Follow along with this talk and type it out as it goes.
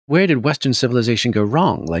where did Western civilization go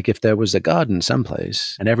wrong? Like, if there was a garden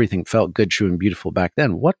someplace and everything felt good, true, and beautiful back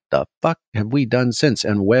then, what the fuck have we done since?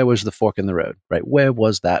 And where was the fork in the road, right? Where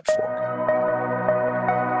was that fork?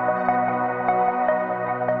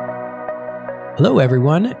 Hello,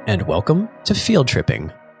 everyone, and welcome to Field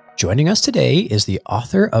Tripping. Joining us today is the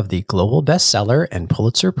author of the global bestseller and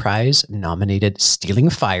Pulitzer Prize nominated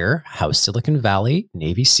Stealing Fire: How Silicon Valley,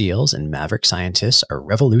 Navy SEALs, and Maverick Scientists Are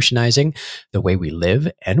Revolutionizing the Way We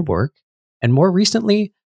Live and Work, and more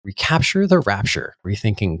recently, Recapture the Rapture: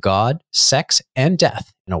 Rethinking God, Sex, and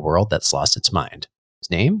Death in a World That's Lost Its Mind.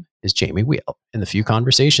 His name is Jamie Wheal. In the few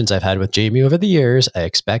conversations I've had with Jamie over the years, I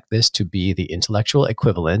expect this to be the intellectual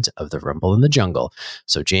equivalent of the rumble in the jungle.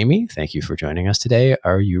 So Jamie, thank you for joining us today.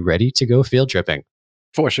 Are you ready to go field tripping?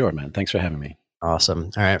 For sure, man. Thanks for having me. Awesome.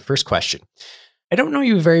 All right, first question. I don't know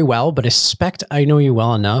you very well, but I suspect I know you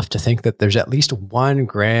well enough to think that there's at least one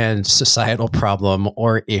grand societal problem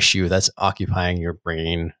or issue that's occupying your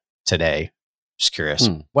brain today. Just curious,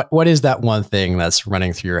 what is that one thing that's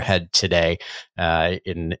running through your head today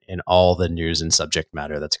in all the news and subject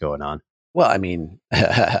matter that's going on? Well, I mean,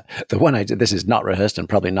 the one I did, this is not rehearsed and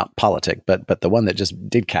probably not politic, but the one that just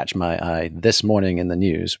did catch my eye this morning in the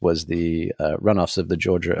news was the runoffs of the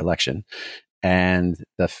Georgia election. And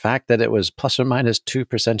the fact that it was plus or minus 2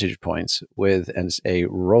 percentage points with a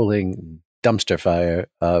rolling dumpster fire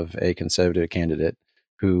of a conservative candidate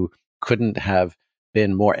who couldn't have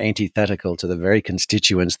been more antithetical to the very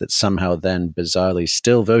constituents that somehow then bizarrely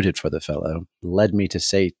still voted for the fellow, led me to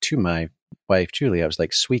say to my wife, Julie, I was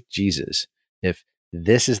like, sweet Jesus, if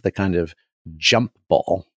this is the kind of jump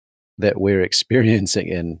ball that we're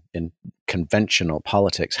experiencing in conventional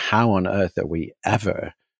politics, how on earth are we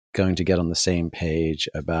ever going to get on the same page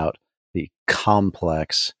about the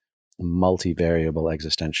complex, multivariable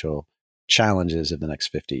existential challenges of the next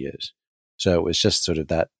 50 years? So it was just sort of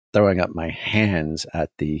that throwing up my hands at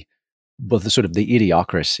both the sort of the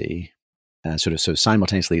idiocracy, so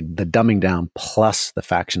simultaneously the dumbing down plus the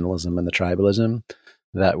factionalism and the tribalism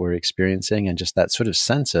that we're experiencing, and just that sort of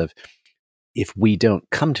sense of, if we don't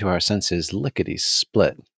come to our senses lickety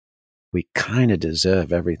split, we kind of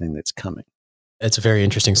deserve everything that's coming. It's a very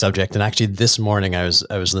interesting subject. And actually this morning I was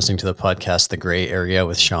listening to the podcast, The Gray Area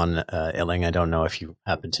with Sean Illing. I don't know if you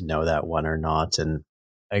happen to know that one or not. And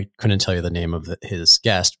I couldn't tell you the name of his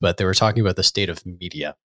guest, but they were talking about the state of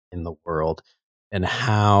media in the world and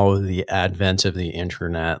how the advent of the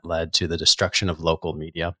internet led to the destruction of local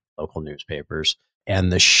media, local newspapers,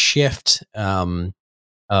 and the shift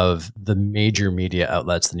of the major media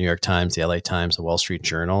outlets, the New York Times, the LA Times, the Wall Street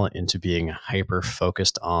Journal, into being hyper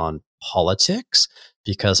focused on politics,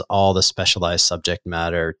 because all the specialized subject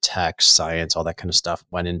matter, tech, science, all that kind of stuff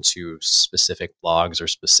went into specific blogs or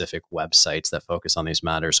specific websites that focus on these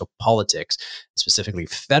matters. So politics, specifically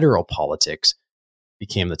federal politics,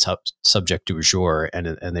 became the top subject du jour,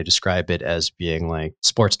 and they describe it as being like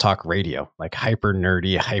sports talk radio, like hyper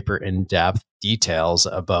nerdy, hyper in-depth details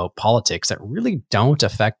about politics that really don't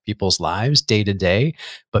affect people's lives day to day,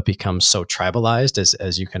 but become so tribalized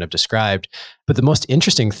as you kind of described. But the most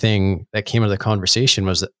interesting thing that came out of the conversation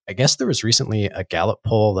was that I guess there was recently a Gallup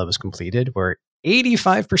poll that was completed where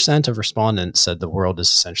 85% of respondents said the world is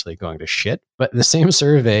essentially going to shit. But in the same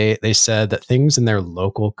survey, they said that things in their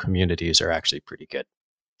local communities are actually pretty good.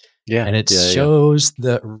 Yeah. And it shows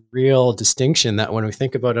the real distinction that when we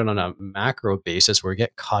think about it on a macro basis, where we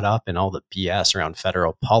get caught up in all the BS around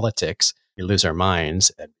federal politics, we lose our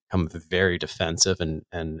minds and become very defensive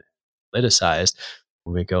and politicized.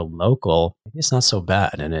 When we go local, it's not so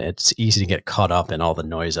bad, and it's easy to get caught up in all the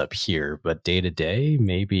noise up here. But day to day,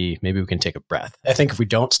 maybe we can take a breath. I think if we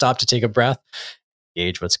don't stop to take a breath,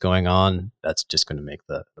 gauge what's going on, that's just going to make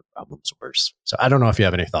the problems worse. So I don't know if you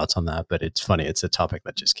have any thoughts on that, but it's funny. It's a topic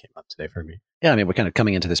that just came up today for me. Yeah, I mean, we're kind of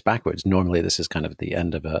coming into this backwards. Normally, this is kind of the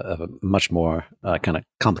end of a much more kind of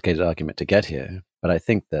complicated argument to get here. But I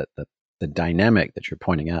think that the dynamic that you're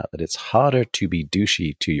pointing out, that it's harder to be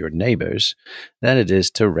douchey to your neighbors than it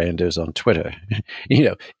is to randos on Twitter,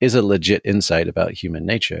 is a legit insight about human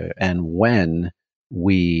nature. And when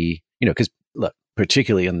we, because look,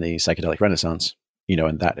 particularly in the psychedelic renaissance,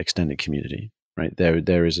 in that extended community, right,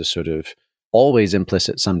 there is a sort of always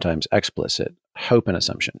implicit, sometimes explicit hope and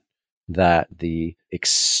assumption that the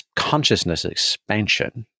consciousness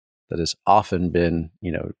expansion that has often been,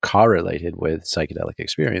 correlated with psychedelic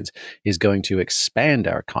experience is going to expand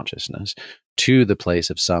our consciousness to the place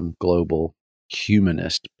of some global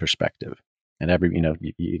humanist perspective. And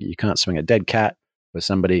you can't swing a dead cat with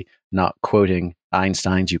somebody not quoting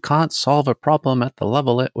Einstein's, you can't solve a problem at the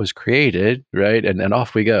level it was created, right? And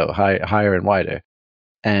off we go, higher and wider.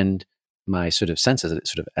 And my sort of sense as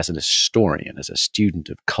as an historian, as a student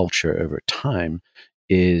of culture over time,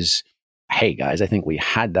 is, hey guys, I think we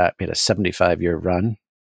had a 75-year run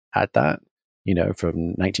at that,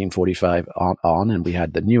 from 1945 on, and we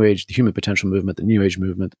had the New Age, the human potential movement, the New Age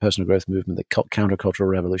movement, the personal growth movement, the countercultural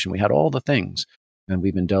revolution. We had all the things, and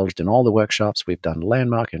we've indulged in all the workshops. We've done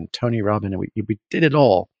Landmark and Tony Robbins, and we did it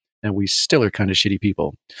all, and we still are kind of shitty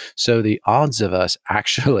people. So the odds of us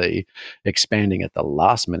actually expanding at the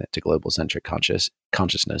last minute to global centric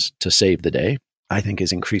consciousness to save the day, I think,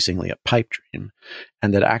 is increasingly a pipe dream,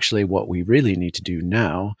 and that actually what we really need to do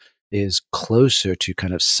now is closer to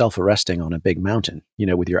kind of self-arresting on a big mountain,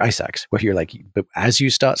 with your ice axe, where you're like, but as you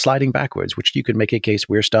start sliding backwards, which you could make a case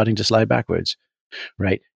we're starting to slide backwards,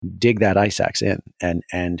 right? Dig that ice axe in.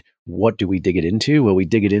 And what do we dig it into? Well, we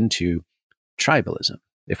dig it into tribalism.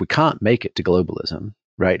 If we can't make it to globalism,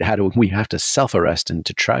 right? How do we have to self-arrest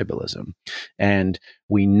into tribalism? And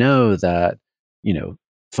we know that,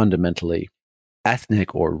 fundamentally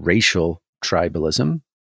ethnic or racial tribalism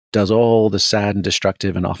does all the sad and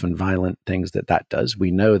destructive and often violent things that does.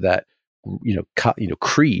 We know that,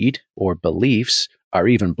 creed or beliefs are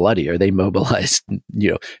even bloodier. They mobilize,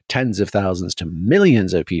 tens of thousands to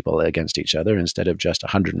millions of people against each other instead of just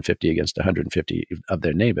 150 against 150 of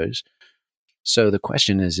their neighbors. So the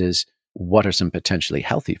question is what are some potentially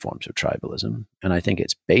healthy forms of tribalism? And I think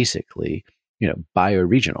it's basically,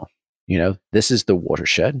 bioregional. This is the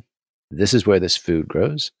watershed. This is where this food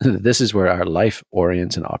grows. This is where our life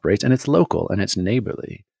orients and operates, and it's local and it's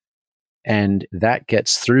neighborly. And that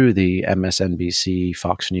gets through the MSNBC,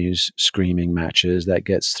 Fox News screaming matches. That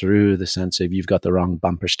gets through the sense of you've got the wrong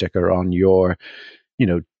bumper sticker on your,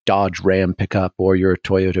 Dodge Ram pickup or your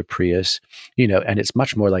Toyota Prius, and it's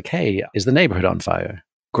much more like, hey, is the neighborhood on fire?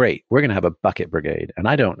 Great. We're going to have a bucket brigade. And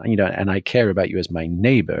I don't, and I care about you as my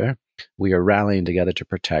neighbor. We are rallying together to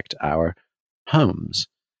protect our homes.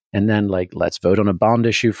 And then, let's vote on a bond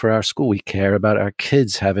issue for our school. We care about our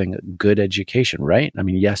kids having a good education, right? I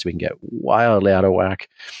mean, yes, we can get wildly out of whack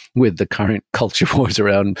with the current culture wars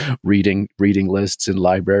around reading lists in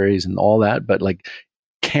libraries and all that. But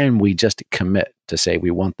can we just commit to say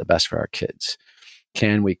we want the best for our kids?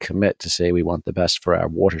 Can we commit to say we want the best for our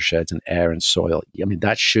watersheds and air and soil? I mean,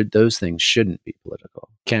 those things shouldn't be political.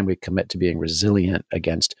 Can we commit to being resilient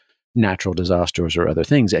against natural disasters or other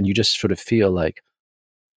things? And you just sort of feel like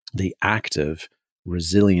the active,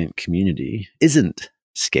 resilient community isn't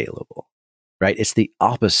scalable, right? It's the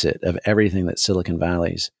opposite of everything that Silicon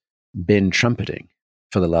Valley's been trumpeting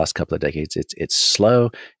for the last couple of decades. It's slow,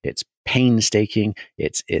 it's painstaking,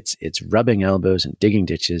 it's rubbing elbows and digging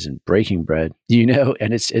ditches and breaking bread,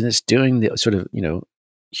 and it's doing the sort of,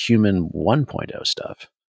 human 1.0 stuff,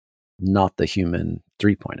 not the human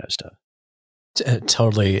 3.0 stuff.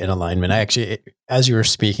 Totally in alignment. I actually, as you were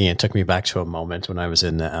speaking, it took me back to a moment when I was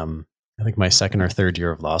in, I think my second or third year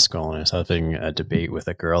of law school, and I was having a debate with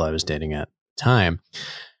a girl I was dating at the time.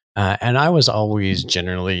 And I was always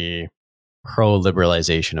generally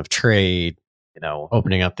pro-liberalization of trade,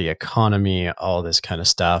 opening up the economy, all this kind of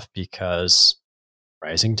stuff, because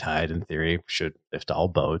rising tide, in theory, should lift all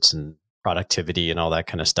boats, and productivity and all that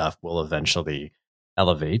kind of stuff will eventually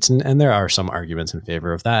elevate. And there are some arguments in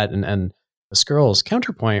favor of that. And this girl's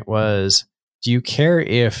counterpoint was, do you care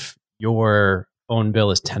if your phone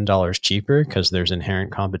bill is $10 cheaper because there's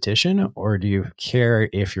inherent competition? Or do you care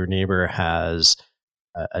if your neighbor has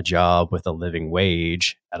a job with a living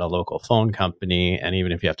wage at a local phone company? And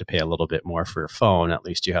even if you have to pay a little bit more for your phone, at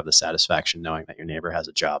least you have the satisfaction knowing that your neighbor has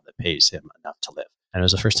a job that pays him enough to live. And it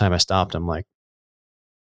was the first time I stopped. I'm like,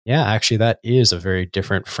 yeah, actually, that is a very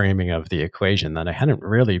different framing of the equation that I hadn't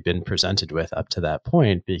really been presented with up to that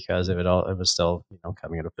point, because it was still,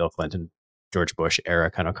 coming out of Bill Clinton, George Bush era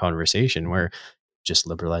kind of conversation where just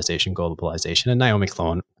liberalization, globalization, and Naomi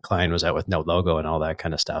Klein was out with no logo and all that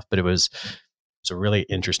kind of stuff. But it was a really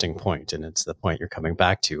interesting point, and it's the point you're coming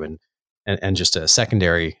back to. And just a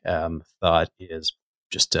secondary thought is,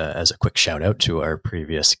 just as a quick shout out to our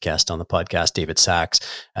previous guest on the podcast, David Sachs,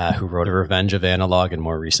 who wrote A Revenge of Analog, and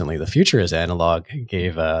more recently, The Future is Analog,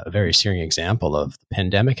 gave a very searing example of the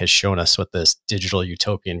pandemic has shown us what this digital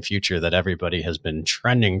utopian future that everybody has been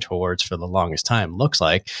trending towards for the longest time looks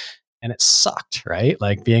like. And it sucked, right?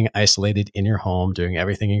 Like being isolated in your home, doing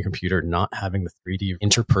everything in your computer, not having the 3D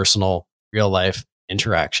interpersonal real life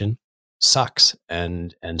interaction sucks.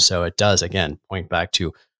 And so it does, again, point back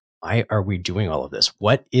to, why are we doing all of this?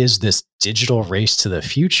 What is this digital race to the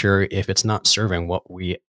future if it's not serving what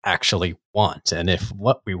we actually want? And if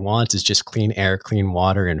what we want is just clean air, clean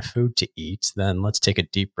water, and food to eat, then let's take a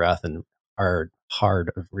deep breath and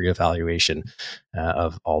hard reevaluation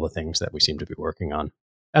of all the things that we seem to be working on.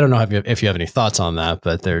 I don't know if you have any thoughts on that,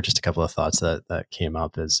 but there are just a couple of thoughts that came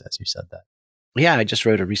up as you said that. Yeah, I just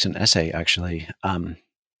wrote a recent essay actually,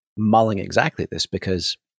 mulling exactly this,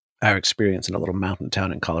 because our experience in a little mountain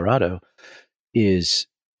town in Colorado is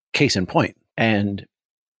case in point, and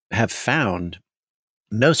have found,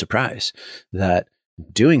 no surprise, that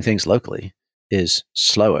doing things locally is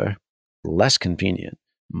slower, less convenient,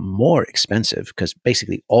 more expensive, because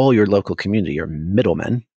basically all your local community are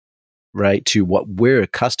middlemen, right, to what we're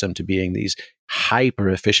accustomed to being, these hyper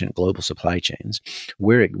efficient global supply chains.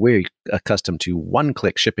 We're accustomed to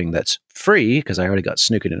one-click shipping that's free, because I already got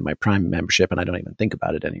snookered into my Prime membership and I don't even think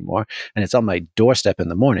about it anymore. And it's on my doorstep in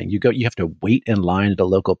the morning. You have to wait in line at a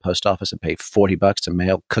local post office and pay $40 to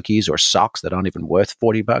mail cookies or socks that aren't even worth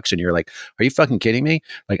 $40. And you're like, are you fucking kidding me?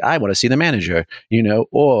 Like, I want to see the manager,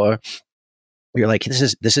 or you're like,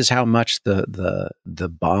 this is how much the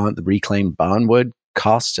reclaimed bondwood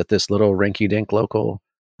costs at this little rinky-dink local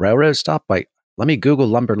railroad stop. Like, let me Google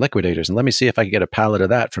lumber liquidators and let me see if I can get a pallet of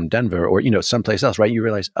that from Denver or someplace else. Right? You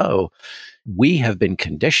realize, oh, we have been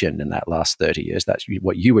conditioned in that last 30 years. That's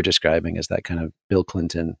what you were describing as that kind of Bill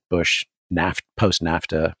Clinton, Bush, post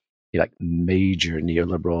NAFTA, like major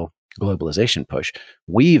neoliberal globalization push.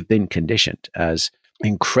 We've been conditioned as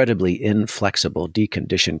incredibly inflexible,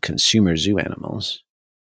 deconditioned consumer zoo animals,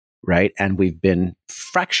 right? And we've been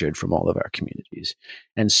fractured from all of our communities.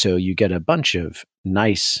 And so you get a bunch of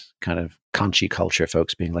nice kind of conchy culture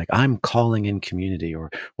folks being like, I'm calling in community, or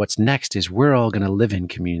what's next is we're all going to live in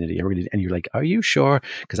community. And you're like, are you sure?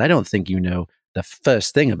 Because I don't think you know the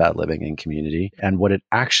first thing about living in community and what it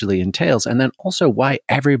actually entails. And then also why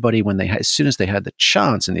everybody, as soon as they had the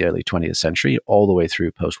chance in the early 20th century, all the way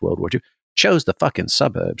through post-World War II, chose the fucking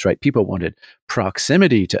suburbs, right? People wanted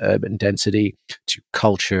proximity to urban density, to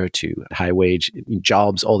culture, to high wage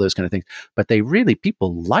jobs, all those kind of things. But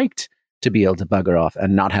people liked to be able to bugger off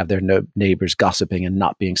and not have their neighbors gossiping and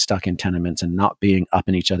not being stuck in tenements and not being up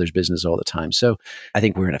in each other's business all the time. So I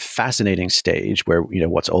think we're in a fascinating stage where,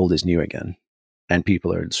 what's old is new again. And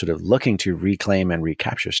people are sort of looking to reclaim and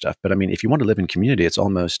recapture stuff. But I mean, if you want to live in community, it's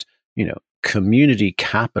almost, community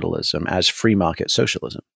capitalism as free market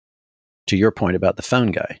socialism. To your point about the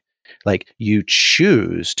phone guy, like, you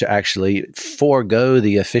choose to actually forego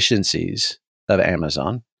the efficiencies of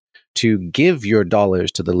Amazon to give your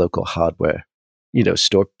dollars to the local hardware,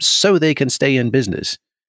 store so they can stay in business.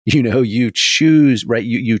 You choose, right?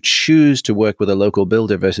 You choose to work with a local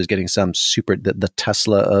builder versus getting some the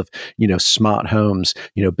Tesla of, smart homes,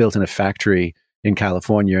 built in a factory in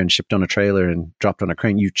California and shipped on a trailer and dropped on a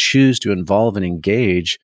crane. You choose to involve and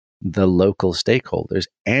engage the local stakeholders,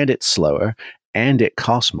 and it's slower and it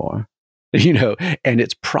costs more, and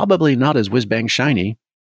it's probably not as whiz bang shiny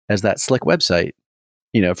as that slick website,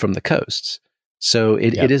 from the coasts. So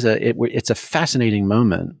it's a fascinating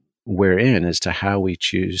moment we're in as to how we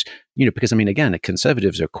choose, because I mean, again, the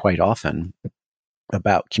conservatives are quite often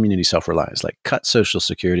about community self-reliance, like cut social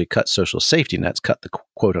security, cut social safety nets, cut the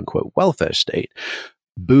quote unquote welfare state,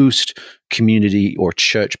 boost community or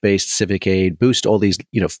church-based civic aid, boost all these,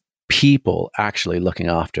 people actually looking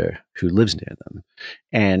after who lives near them.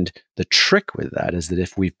 And the trick with that is that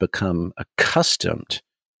if we've become accustomed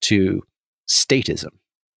to statism,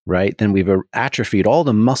 right, then we've atrophied all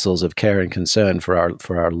the muscles of care and concern for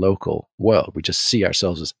our local world. We just see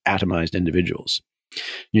ourselves as atomized individuals,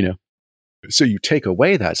 So you take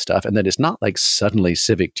away that stuff, and then it's not like suddenly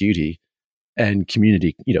civic duty and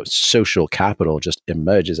community, social capital just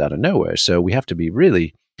emerges out of nowhere. So we have to be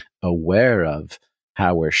really aware of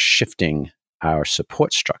how we're shifting our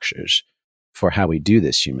support structures for how we do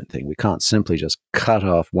this human thing. We can't simply just cut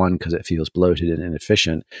off one because it feels bloated and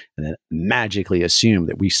inefficient and then magically assume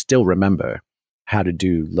that we still remember how to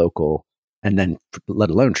do local, and then let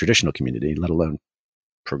alone traditional community, let alone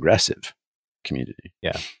progressive community.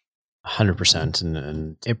 Yeah. 100%.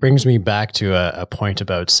 And it brings me back to a point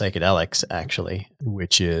about psychedelics, actually,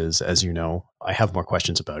 which is, as you know, I have more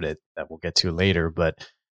questions about it that we'll get to later. But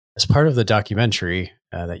as part of the documentary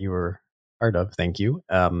that you were part of, thank you,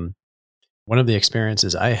 one of the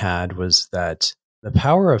experiences I had was that the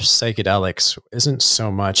power of psychedelics isn't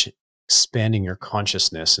so much expanding your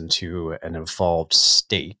consciousness into an evolved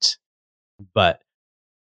state, but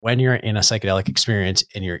when you're in a psychedelic experience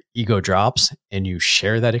and your ego drops and you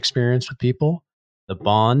share that experience with people, the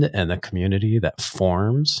bond and the community that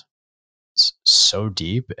forms is so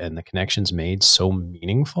deep and the connections made so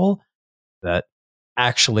meaningful that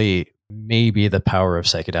actually maybe the power of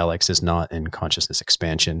psychedelics is not in consciousness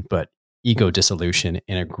expansion, but ego dissolution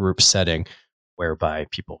in a group setting whereby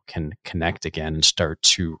people can connect again and start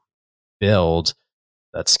to build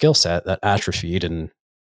that skill set that atrophied and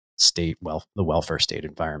the welfare state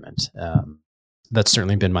environment. That's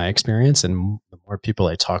certainly been my experience. And the more people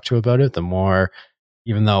I talk to about it, the more,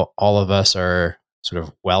 even though all of us are sort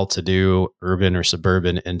of well-to-do urban or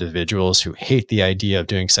suburban individuals who hate the idea of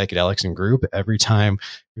doing psychedelics in group, every time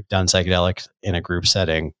we've done psychedelics in a group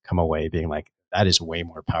setting, come away being like, that is way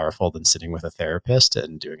more powerful than sitting with a therapist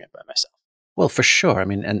and doing it by myself. Well, for sure. I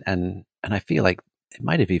mean, and I feel like it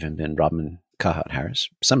might have even been Robin Carhart-Harris,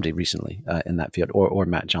 somebody recently in that field, or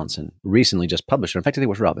Matt Johnson recently just published. In fact, I think it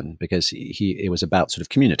was Robin, because it was about sort of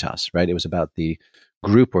communitas, right? It was about the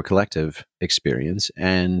group or collective experience.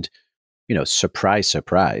 And, surprise,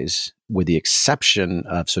 surprise, with the exception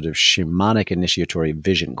of sort of shamanic initiatory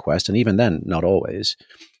vision quest, and even then, not always,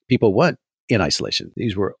 people weren't in isolation.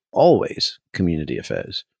 These were always community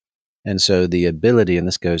affairs. And so the ability, and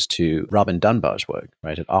this goes to Robin Dunbar's work,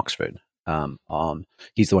 right, at Oxford.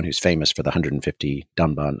 He's the one who's famous for the 150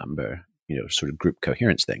 Dunbar number, sort of group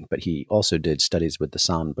coherence thing. But he also did studies with the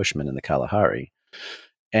San Bushmen and the Kalahari,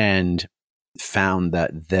 and found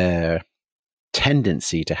that their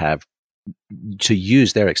tendency to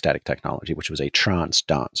use their ecstatic technology, which was a trance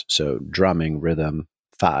dance, so drumming, rhythm,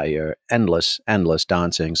 fire, endless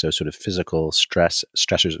dancing, so sort of physical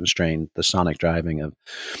stressors and strain, the sonic driving of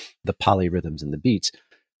the polyrhythms and the beats,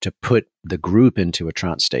 to put the group into a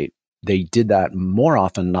trance state. They did that more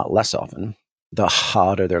often, not less often, the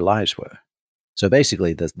harder their lives were. So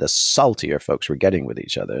basically, the saltier folks were getting with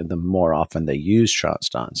each other, the more often they used trance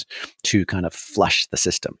dance to kind of flush the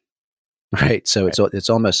system. Right. So it's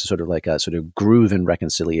almost sort of like a sort of groove and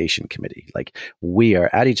reconciliation committee. Like, we are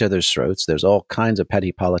at each other's throats. There's all kinds of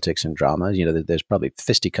petty politics and drama. There's probably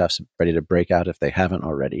fisticuffs ready to break out if they haven't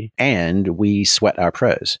already. And we sweat our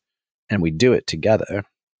prose, and we do it together.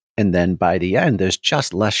 And then by the end, there's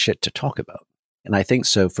just less shit to talk about. And I think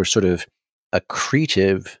so for sort of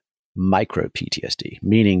accretive micro PTSD,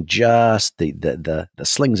 meaning just the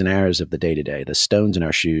slings and arrows of the day to day, the stones in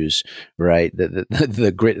our shoes, right?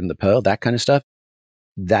 The grit and the pearl, that kind of stuff.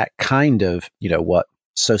 That kind of, what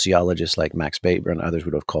sociologists like Max Weber and others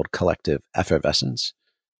would have called collective effervescence,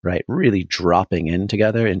 right? Really dropping in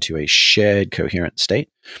together into a shared coherent state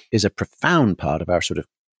is a profound part of our sort of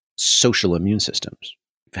social immune systems.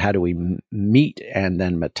 How do we meet and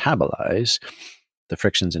then metabolize the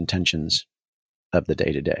frictions and tensions of the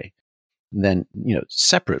day to day? Then,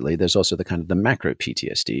 separately, there's also the kind of the macro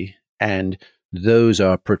PTSD, and those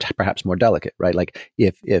are perhaps more delicate, right? Like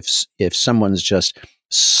if someone's just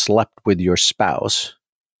slept with your spouse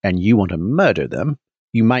and you want to murder them,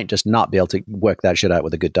 you might just not be able to work that shit out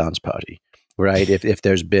with a good dance party, right? If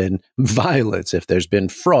there's been violence, if there's been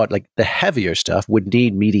fraud, like the heavier stuff would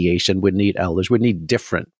need mediation, would need elders, would need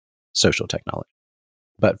different social technology.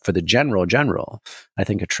 But for the general, I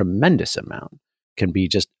think a tremendous amount can be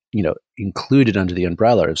just, included under the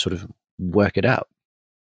umbrella of sort of work it out,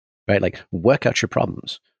 right? Like, work out your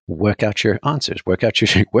problems, work out your answers, work out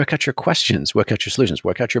your questions, work out your solutions,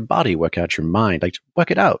 work out your body, work out your mind, like,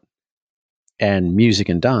 work it out. And music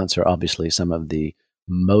and dance are obviously some of the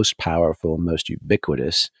most powerful, most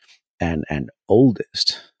ubiquitous, and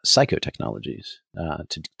oldest psychotechnologies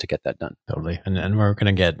to get that done. Totally. And we're going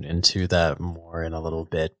to get into that more in a little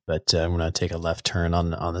bit, but I'm going to take a left turn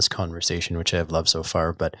on this conversation, which I've loved so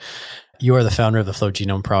far. But you are the founder of the Flow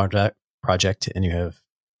Genome Project, and you have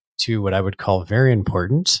two what I would call very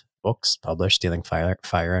important books published, Stealing Fire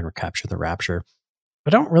and Recapture the Rapture.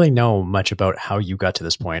 But I don't really know much about how you got to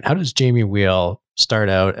this point. How does Jamie Wheal start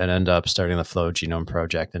out and end up starting the Flow Genome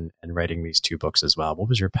Project and writing these two books as well? What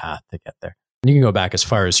was your path to get there? And you can go back as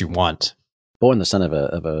far as you want. Born the son of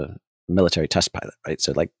a military test pilot, right?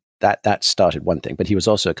 So like that started one thing, but he was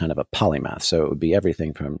also kind of a polymath. So it would be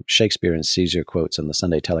everything from Shakespeare and Caesar quotes on the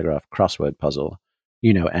Sunday Telegraph crossword puzzle,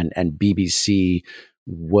 and BBC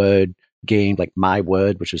word game, like My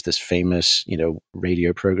Word, which was this famous,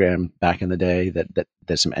 radio program back in the day that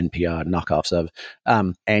there's some NPR knockoffs of.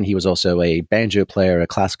 And he was also a banjo player, a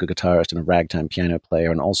classical guitarist, and a ragtime piano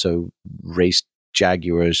player, and also raced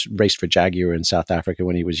for Jaguar in South Africa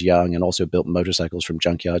when he was young, and also built motorcycles from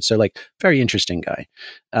junkyards. So like, very interesting guy.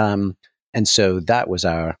 And so that was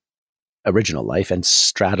our original life, and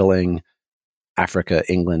straddling Africa,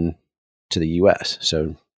 England to the US.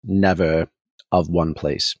 So never of one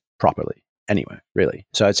place properly anywhere, really.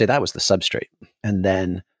 So I'd say that was the substrate. And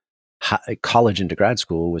then college into grad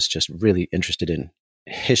school was just really interested in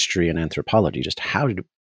history and anthropology. Just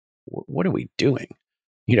what are we doing?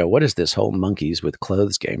 What is this whole monkeys with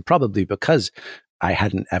clothes game? Probably because I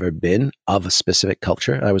hadn't ever been of a specific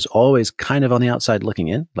culture. I was always kind of on the outside looking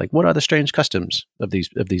in, like, what are the strange customs of these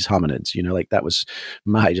hominids? Like, that was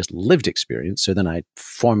my just lived experience. So then I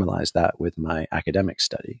formalized that with my academic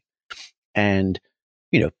study. And,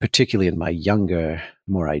 particularly in my younger,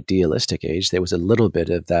 more idealistic age, there was a little bit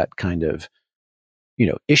of that kind of,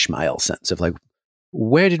 Ishmael sense of like,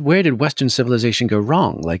 where did Western civilization go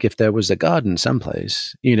wrong? Like if there was a garden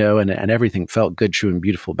someplace, and everything felt good, true, and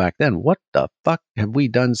beautiful back then, what the fuck have we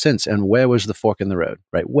done since? And where was the fork in the road,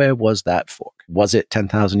 right? Where was that fork? Was it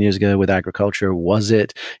 10,000 years ago with agriculture? Was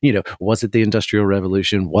it, was it the Industrial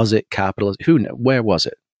Revolution? Was it capitalism? Who knows? Where was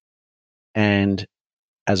it? And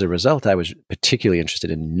as a result, I was particularly interested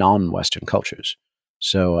in non-Western cultures.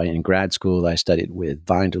 So in grad school, I studied with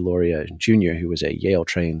Vine Deloria Jr., who was a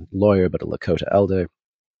Yale-trained lawyer, but a Lakota elder,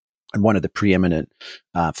 and one of the preeminent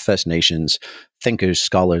First Nations thinkers,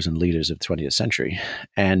 scholars, and leaders of the 20th century.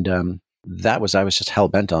 And I was just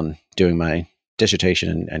hell-bent on doing my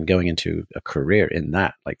dissertation and going into a career in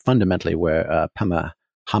that, like fundamentally where Pema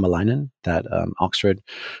Hamalainen, that Oxford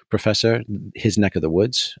professor, his neck of the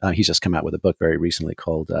woods, he's just come out with a book very recently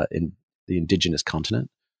called In the Indigenous Continent,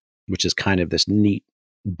 which is kind of this neat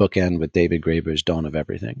bookend with David Graeber's Dawn of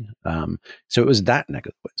Everything. So it was that neck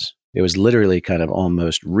of the woods. It was literally kind of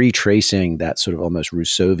almost retracing that sort of almost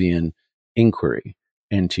Rousseauian inquiry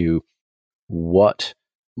into what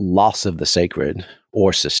loss of the sacred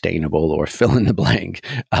or sustainable or fill in the blank,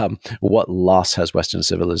 what loss has Western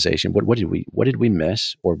civilization? What did we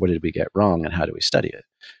miss, or what did we get wrong, and how do we study it?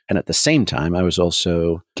 And at the same time, I was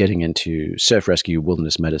also getting into surf rescue,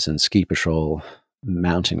 wilderness medicine, ski patrol,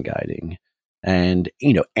 mountain guiding, and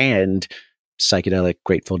psychedelic,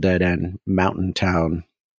 Grateful Dead, and mountain town,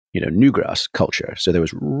 newgrass culture. So there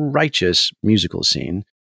was righteous musical scene,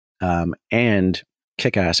 and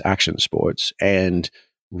kick-ass action sports, and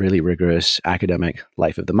really rigorous academic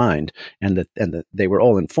life of the mind, and they were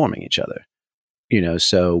all informing each other.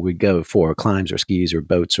 So we'd go for climbs or skis or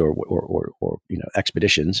boats or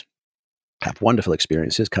expeditions, have wonderful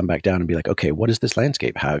experiences, come back down and be like, okay, what is this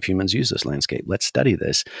landscape? How have humans used this landscape? Let's study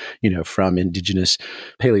this, from indigenous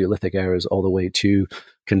Paleolithic eras all the way to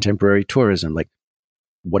contemporary tourism. Like,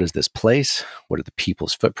 what is this place? What are the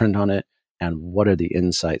people's footprint on it? And what are the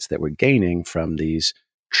insights that we're gaining from these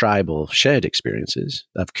tribal shared experiences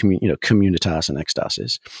of communitas and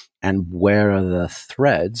ecstasis? And where are the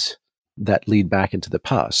threads that lead back into the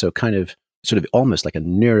past? So kind of sort of almost like a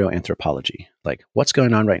neuroanthropology, like what's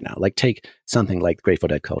going on right now? Like take something like Grateful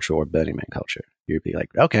Dead culture or Burning Man culture. You'd be like,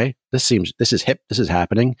 okay, this is hip. This is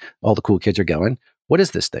happening. All the cool kids are going. What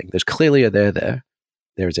is this thing? There's clearly a there.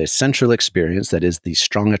 There's a central experience that is the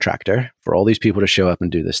strong attractor for all these people to show up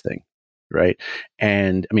and do this thing. Right.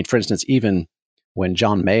 And I mean, for instance, even when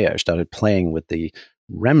John Mayer started playing with the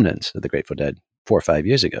remnants of the Grateful Dead 4 or 5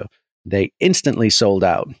 years ago, they instantly sold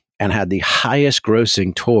out and had the highest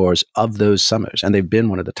grossing tours of those summers. And they've been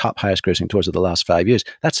one of the top highest grossing tours of the last 5 years.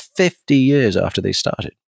 That's 50 years after they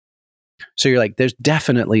started. So you're like, there's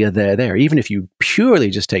definitely a there, even if you purely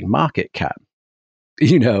just take market cap,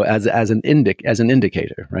 as an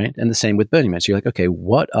indicator, right? And the same with Burning Man. So you're like, okay,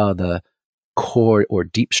 what are the core or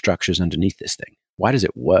deep structures underneath this thing? Why does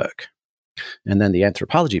it work? And then the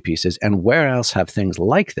anthropology pieces, and where else have things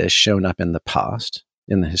like this shown up in the past,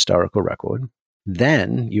 in the historical record?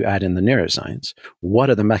 Then you add in the neuroscience. What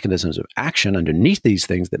are the mechanisms of action underneath these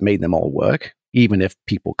things that made them all work, even if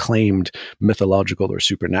people claimed mythological or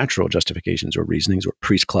supernatural justifications or reasonings, or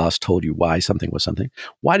priest class told you why something was something?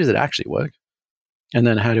 Why does it actually work? And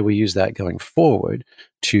then how do we use that going forward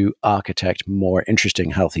to architect more interesting,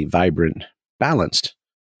 healthy, vibrant, balanced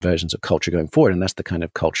versions of culture going forward? And that's the kind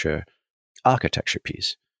of culture architecture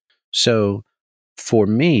piece. So for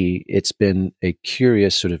me, it's been a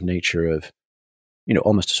curious sort of nature of,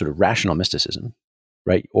 almost a sort of rational mysticism,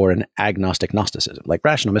 right? Or an agnostic Gnosticism. Like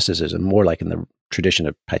rational mysticism, more like in the tradition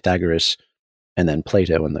of Pythagoras and then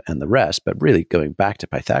Plato and the rest, but really going back to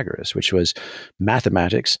Pythagoras, which was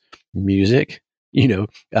mathematics, music,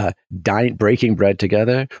 breaking bread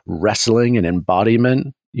together, wrestling and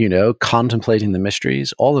embodiment, contemplating the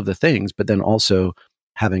mysteries, all of the things, but then also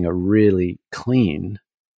having a really clean,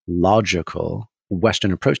 logical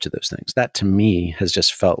Western approach to those things. That to me has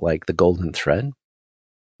just felt like the golden thread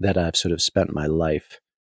that I've sort of spent my life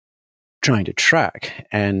trying to track.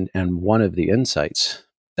 And one of the insights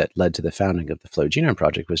that led to the founding of the Flow Genome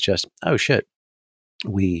Project was just, oh shit,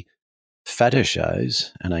 we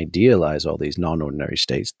fetishize and idealize all these non-ordinary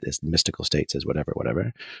states, as mystical states, as whatever,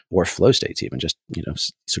 or flow states even, just,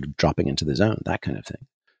 sort of dropping into the zone, that kind of thing.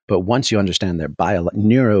 But once you understand their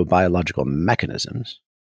neurobiological mechanisms,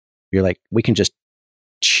 you're like, we can just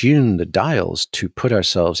tune the dials to put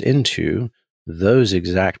ourselves into those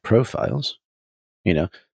exact profiles,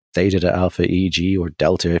 theta to alpha EEG, or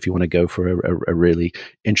delta if you want to go for a really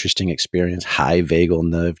interesting experience, high vagal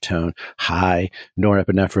nerve tone, high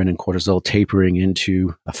norepinephrine and cortisol tapering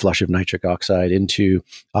into a flush of nitric oxide, into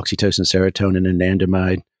oxytocin, serotonin,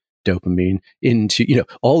 anandamide, dopamine, into,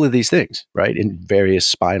 all of these things, right? In various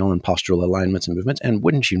spinal and postural alignments and movements. And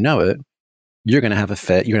wouldn't you know it, you're going to have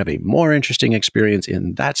a more interesting experience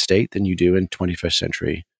in that state than you do in 21st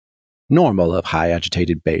century normal of high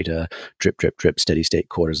agitated beta, drip, drip, drip, steady state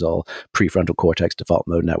cortisol, prefrontal cortex default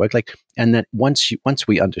mode network. And then once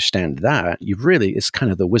we understand that, it's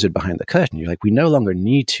kind of the wizard behind the curtain. You're like, we no longer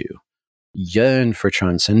need to yearn for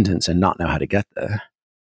transcendence and not know how to get there,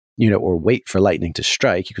 or wait for lightning to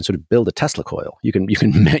strike. You can sort of build a Tesla coil. You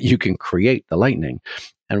can create the lightning.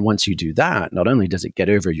 And once you do that, not only does it get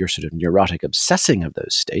over your sort of neurotic obsessing of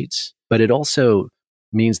those states, but it also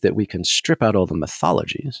means that we can strip out all the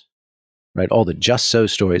mythologies, right? All the just so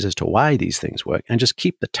stories as to why these things work, and just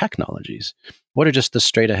keep the technologies. What are just the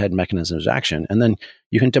straight ahead mechanisms of action? And then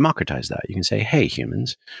you can democratize that. You can say, hey,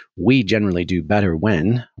 humans, we generally do better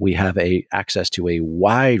when we have access to a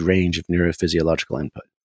wide range of neurophysiological input.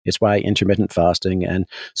 It's why intermittent fasting and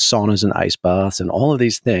saunas and ice baths and all of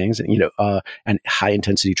these things, and high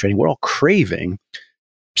intensity training, we're all craving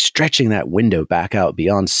stretching that window back out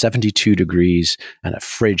beyond 72 degrees and a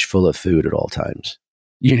fridge full of food at all times.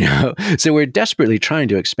 So we're desperately trying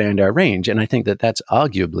to expand our range. And I think that that's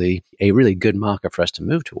arguably a really good marker for us to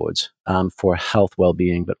move towards for health,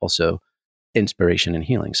 well-being, but also inspiration and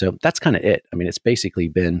healing. So that's kind of it. I mean, it's basically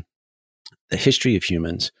been the history of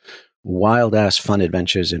humans, wild ass fun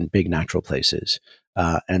adventures in big natural places,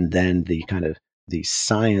 and then the kind of the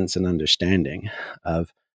science and understanding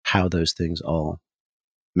of how those things all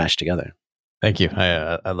mesh together. Thank you.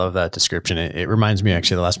 I love that description. It reminds me,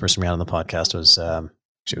 actually, the last person we had on the podcast was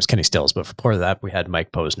Kenny Stills, but before that we had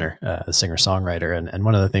Mike Posner, the singer-songwriter. And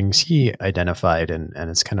one of the things he identified, and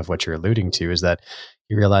it's kind of what you're alluding to, is that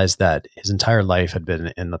he realized that his entire life had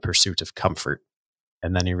been in the pursuit of comfort.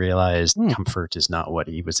 And then he realized comfort is not what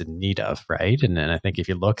he was in need of, right? And I think if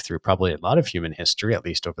you look through probably a lot of human history, at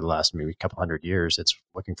least over the last maybe couple hundred years, it's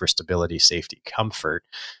looking for stability, safety, comfort.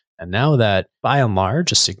 And now that, by and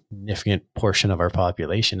large, a significant portion of our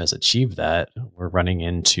population has achieved that, we're running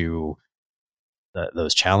into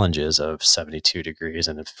those challenges of 72 degrees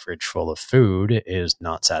and a fridge full of food is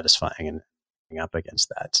not satisfying, and up against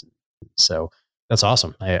that. So that's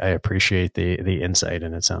awesome. I appreciate the insight,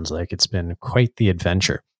 and it sounds like it's been quite the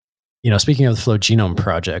adventure. Speaking of the Flow Genome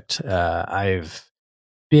Project, I've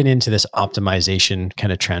been into this optimization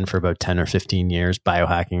kind of trend for about 10 or 15 years,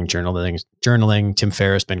 biohacking, journaling, Tim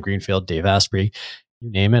Ferriss, Ben Greenfield, Dave Asprey, you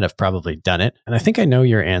name it, I've probably done it. And I think I know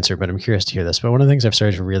your answer, but I'm curious to hear this. But one of the things I've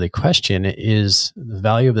started to really question is the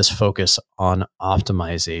value of this focus on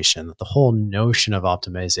optimization. The whole notion of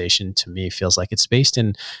optimization to me feels like it's based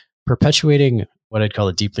in perpetuating what I'd call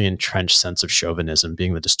a deeply entrenched sense of chauvinism,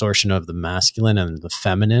 being the distortion of the masculine and the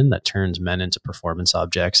feminine that turns men into performance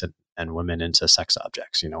objects and women into sex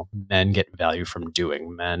objects. Men get value from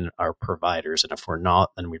doing. Men are providers. And if we're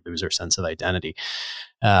not, then we lose our sense of identity,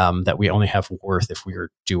 that we only have worth if we are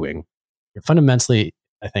doing. It fundamentally,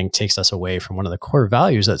 I think, takes us away from one of the core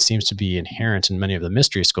values that seems to be inherent in many of the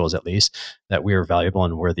mystery schools, at least, that we are valuable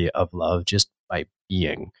and worthy of love just by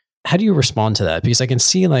being. How do you respond to that? Because I can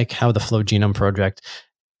see how the Flow Genome Project,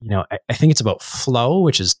 I think it's about flow,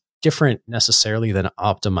 which is different necessarily than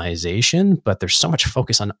optimization, but there's so much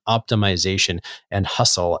focus on optimization and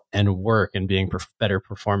hustle and work and being better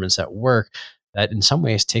performance at work that in some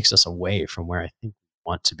ways takes us away from where I think we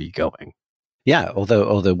want to be going. Yeah,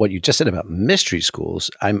 although what you just said about mystery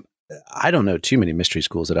schools, I don't know too many mystery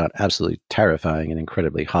schools that aren't absolutely terrifying and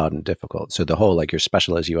incredibly hard and difficult. So the whole you're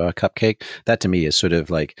special as you are cupcake, that to me is sort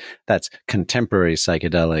of that's contemporary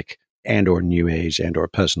psychedelic and or new age and or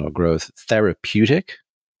personal growth therapeutic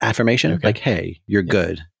affirmation. Okay. Hey, you're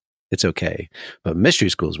good. It's okay. But mystery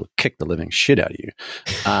schools will kick the living shit out of you.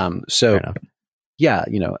 I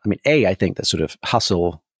think that sort of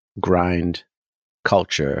hustle, grind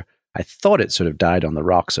culture, I thought it sort of died on the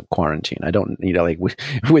rocks of quarantine. I don't,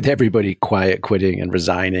 with everybody quiet quitting and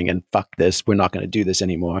resigning and fuck this, we're not going to do this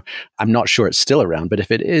anymore. I'm not sure it's still around, but if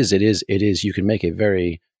it is, you can make a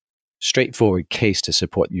very straightforward case to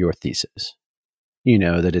support your thesis.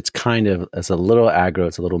 That it's a little aggro,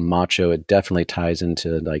 it's a little macho. It definitely ties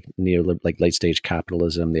into late stage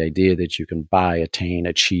capitalism, the idea that you can buy, attain,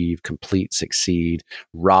 achieve, complete, succeed,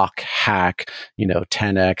 rock, hack,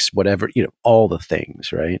 10x, whatever, all the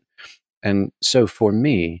things, right? And so for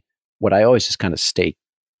me, what I always just kind of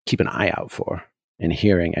keep an eye out for in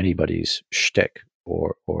hearing anybody's shtick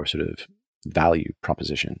or sort of value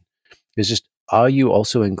proposition is just are you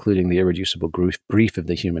also including the irreducible grief of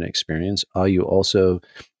the human experience? Are you also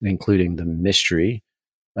including the mystery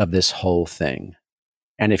of this whole thing?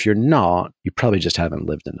 And if you're not, you probably just haven't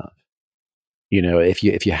lived enough.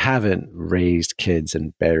 If you haven't raised kids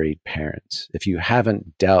and buried parents, if you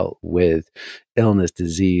haven't dealt with illness,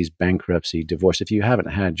 disease, bankruptcy, divorce, if you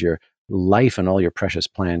haven't had your life and all your precious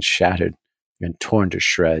plans shattered and torn to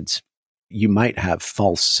shreds, you might have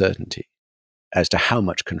false certainty as to how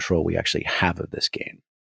much control we actually have of this game.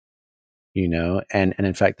 And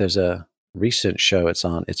in fact, there's a recent show, it's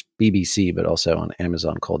BBC, but also on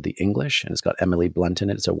Amazon, called The English, and it's got Emily Blunt in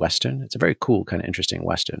it. It's a Western. It's a very cool, kind of interesting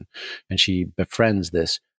Western. And she befriends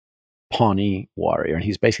this Pawnee warrior. And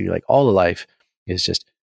he's basically like, all the life is just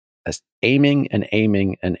aiming and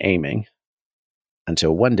aiming and aiming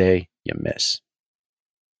until one day you miss.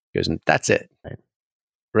 He goes, and that's it.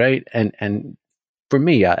 Right. And for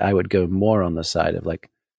me, I would go more on the side of like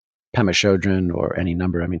Pema Chodron or any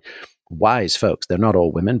number. I mean, wise folks, they're not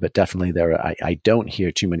all women, but definitely I don't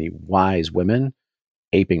hear too many wise women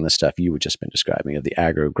aping the stuff you would just been describing of the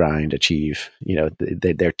aggro, grind, achieve.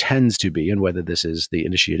 There tends to be, and whether this is the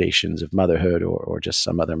initiations of motherhood or just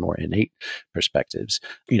some other more innate perspectives,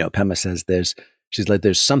 Pema says there's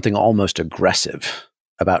something almost aggressive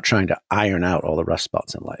about trying to iron out all the rough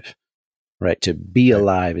spots in life, right? To be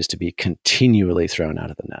alive is to be continually thrown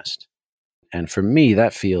out of the nest. And for me,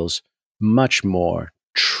 that feels much more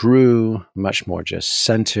true, much more just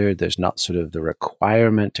centered. There's not sort of the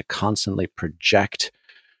requirement to constantly project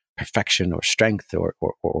perfection or strength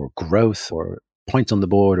or growth or points on the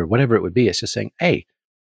board or whatever it would be. It's just saying, hey,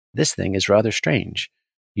 this thing is rather strange.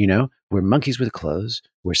 We're monkeys with clothes.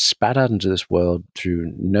 We're spat out into this world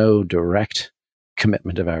through no direct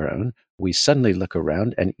commitment of our own. We suddenly look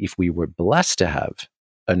around, and if we were blessed to have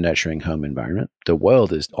a nurturing home environment, the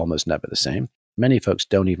world is almost never the same. Many folks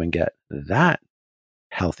don't even get that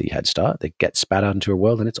healthy head start. They get spat out into a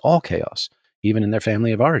world and it's all chaos, even in their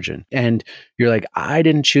family of origin. And you're like, I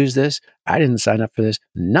didn't choose this. I didn't sign up for this.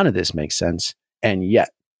 None of this makes sense. And yet,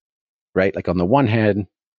 right? Like on the one hand,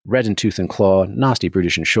 red in tooth and claw, nasty,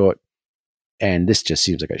 brutish, and short. And this just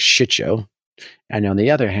seems like a shit show. And on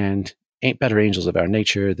the other hand, ain't better angels of our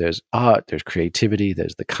nature. There's art, there's creativity,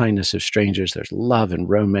 there's the kindness of strangers, there's love and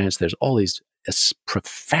romance. There's all these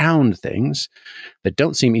profound things that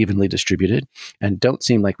don't seem evenly distributed and don't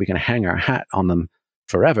seem like we can hang our hat on them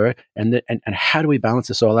forever. And how do we balance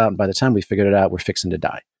this all out? And by the time we figured it out, we're fixing to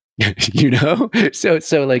die.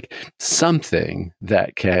 So like something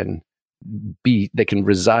that can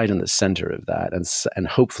reside in the center of that, and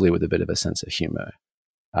hopefully with a bit of a sense of humor.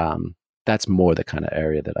 That's more the kind of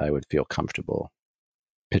area that I would feel comfortable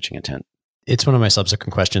pitching a tent. It's one of my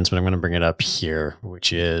subsequent questions, but I'm going to bring it up here,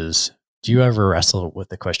 which is, do you ever wrestle with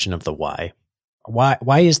the question of the why?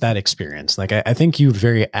 Why is that experience? Like, I think you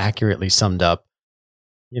very accurately summed up,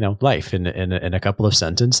 life in a couple of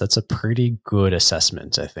sentences. That's a pretty good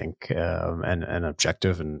assessment, I think, and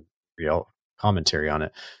objective and real commentary on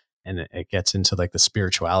it. And it gets into like the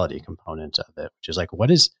spirituality component of it, which is like,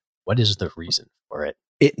 what is the reason for it?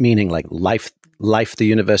 It meaning like life, the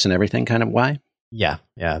universe, and everything kind of why? Yeah,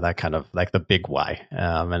 that kind of like the big why.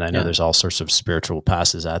 And I know there's all sorts of spiritual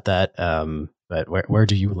passes at that. But where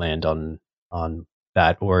do you land on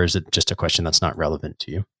that, or is it just a question that's not relevant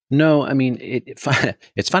to you? No, I mean it's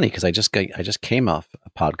funny because I just came off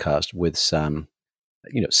a podcast with some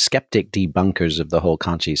skeptic debunkers of the whole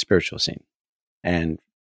Kanchi spiritual scene, and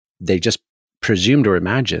they just presumed or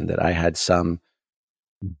imagined that I had some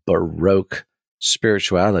Baroque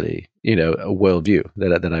spirituality, a worldview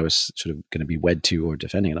that I was sort of going to be wed to or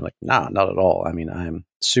defending. And I'm like, nah, not at all. I mean, I'm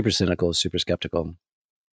super cynical, super skeptical,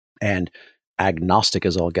 and agnostic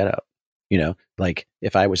as all get out. Like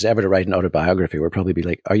if I was ever to write an autobiography, it would probably be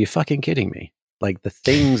like, are you fucking kidding me? Like the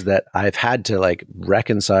things that I've had to like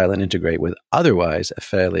reconcile and integrate with otherwise a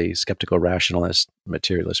fairly skeptical, rationalist,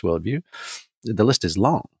 materialist worldview, the list is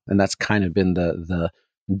long. And that's kind of been the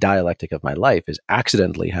dialectic of my life, is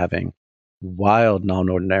accidentally having wild,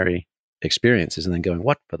 non-ordinary experiences and then going,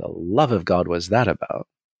 what for the love of God was that about?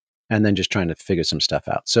 And then just trying to figure some stuff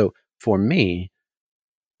out. So for me,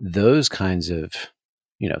 those kinds of,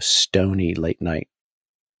 stony late night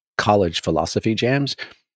college philosophy jams,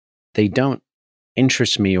 they don't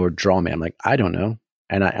interest me or draw me. I'm like, I don't know.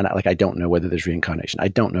 And I don't know whether there's reincarnation. I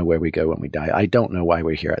don't know where we go when we die. I don't know why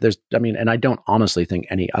we're here. And I don't honestly think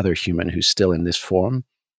any other human who's still in this form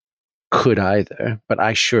could either, but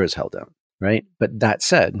I sure as hell don't. Right. But that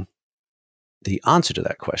said, the answer to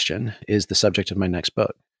that question is the subject of my next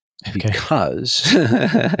book. Okay.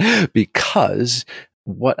 Because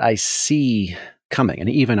what I see coming. And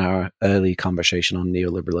even our early conversation on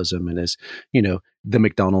neoliberalism and as, the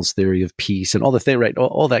McDonald's theory of peace and all the thing, right?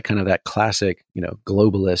 All that kind of that classic,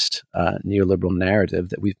 globalist neoliberal narrative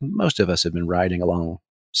that most of us have been riding along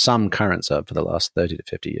some currents of for the last 30 to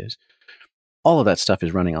 50 years. All of that stuff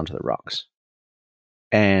is running onto the rocks.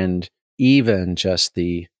 And even just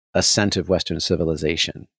the ascent of Western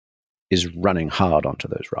civilization is running hard onto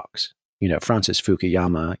those rocks. Francis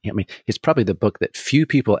Fukuyama, it's probably the book that few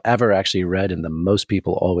people ever actually read and the most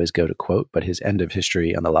people always go to quote, but his End of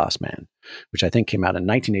History and the Last Man, which I think came out in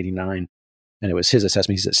 1989. And it was his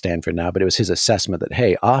assessment, he's at Stanford now, but it was his assessment that,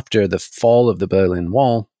 hey, after the fall of the Berlin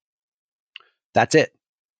Wall, that's it.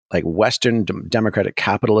 Like Western democratic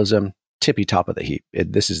capitalism, tippy top of the heap.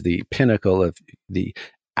 This is the pinnacle of the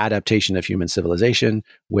adaptation of human civilization.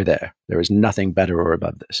 We're there. There is nothing better or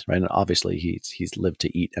above this, right? And obviously he's lived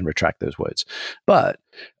to eat and retract those words. But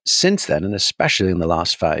since then, and especially in the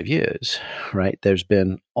last 5 years, right, there's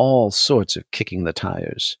been all sorts of kicking the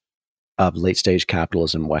tires of late stage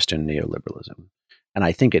capitalism, Western neoliberalism. And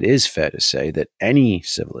I think it is fair to say that any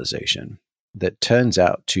civilization that turns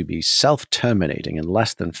out to be self-terminating in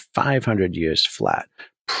less than 500 years flat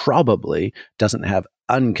probably doesn't have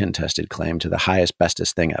uncontested claim to the highest,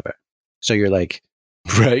 bestest thing ever. So you're like,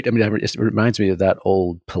 right? It reminds me of that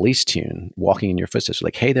old Police tune, Walking in Your Footsteps.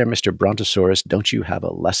 Like, hey there, Mr. Brontosaurus, don't you have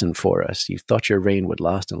a lesson for us? You thought your reign would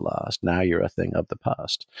last and last. Now you're a thing of the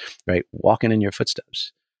past, right? Walking in your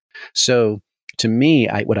footsteps. So to me,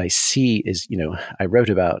 what I see is, I wrote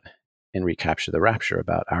about in Recapture the Rapture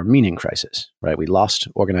about our meaning crisis, right? We lost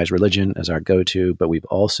organized religion as our go-to, but we've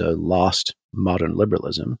also lost modern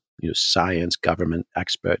liberalism, science, government,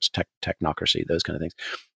 experts, technocracy, those kind of things.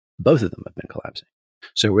 Both of them have been collapsing.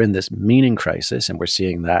 So we're in this meaning crisis, and we're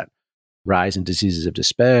seeing that rise in diseases of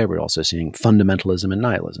despair. We're also seeing fundamentalism and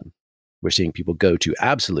nihilism. We're seeing people go to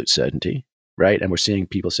absolute certainty, right? And we're seeing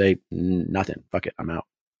people say, nothing, fuck it, I'm out.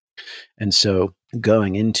 And so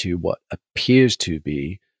going into what appears to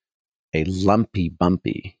be a lumpy,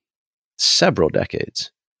 bumpy, several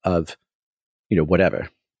decades of, whatever,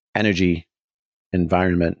 energy,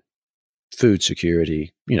 environment, food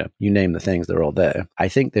security, you name the things, they're all there. I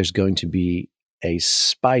think there's going to be a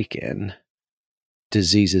spike in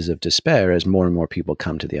diseases of despair as more and more people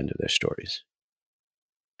come to the end of their stories.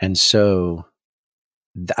 And so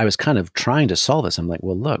I was kind of trying to solve this. I'm like,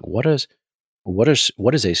 well, look, what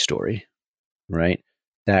is a story, right,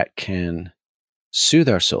 that can soothe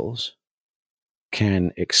our souls,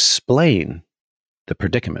 can explain the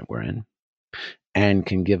predicament we're in, and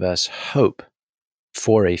can give us hope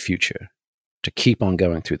for a future to keep on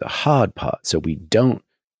going through the hard part so we don't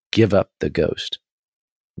give up the ghost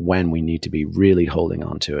when we need to be really holding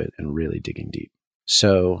on to it and really digging deep.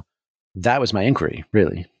 So that was my inquiry,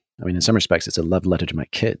 really. In some respects, it's a love letter to my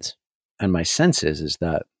kids. And my sense is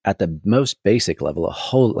that at the most basic level,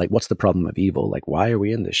 what's the problem of evil? Like, why are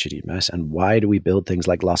we in this shitty mess? And why do we build things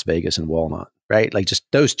like Las Vegas and Walmart, right? Like just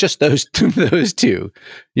those those two,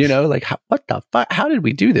 what the fuck? How did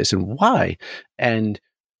we do this and why? And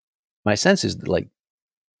my sense is that, like,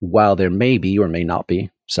 while there may be or may not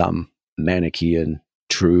be some Manichaean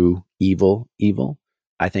true evil,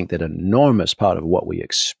 I think that an enormous part of what we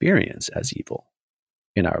experience as evil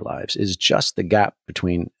in our lives is just the gap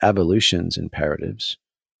between evolution's imperatives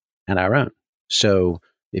and our own. So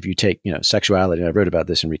if you take, sexuality, and I wrote about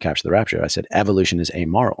this in Recapture the Rapture, I said evolution is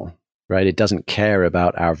amoral, right? It doesn't care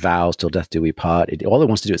about our vows till death do we part. All it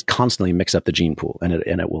wants to do is constantly mix up the gene pool, and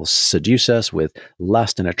it will seduce us with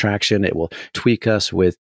lust and attraction. It will tweak us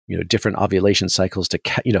with different ovulation cycles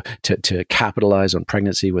to capitalize on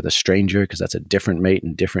pregnancy with a stranger, because that's a different mate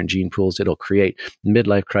and different gene pools. It'll create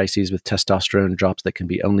midlife crises with testosterone drops that can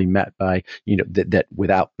be only met by that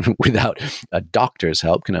without a doctor's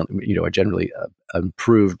help can are generally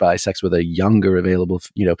improved by sex with a younger available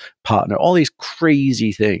partner. All these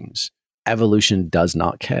crazy things. Evolution does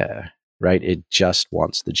not care, right? It just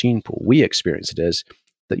wants the gene pool. We experience it as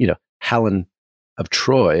Helen of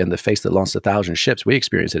Troy and the face that launched 1,000 ships. We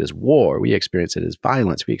experience it as war. We experience it as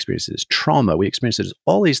violence. We experience it as trauma. We experience it as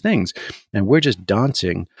all these things. And we're just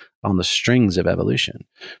dancing on the strings of evolution.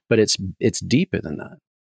 But it's deeper than that,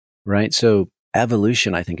 right? So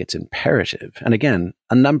evolution, I think it's imperative. And again,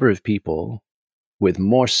 a number of people with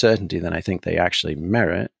more certainty than I think they actually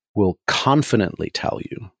merit will confidently tell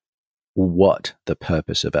you what the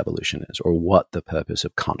purpose of evolution is or what the purpose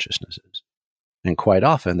of consciousness is. And quite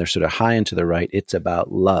often they're sort of high and to the right. It's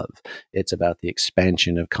about love. It's about the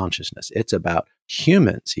expansion of consciousness. It's about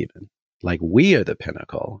humans even. Like, we are the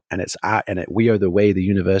pinnacle, and we are the way the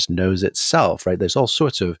universe knows itself, right? There's all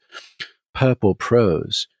sorts of purple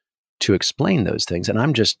prose to explain those things. And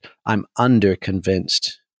I'm under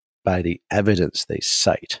convinced by the evidence they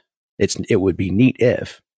cite. It would be neat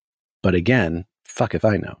if, but again, fuck if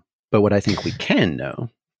I know. But what I think we can know,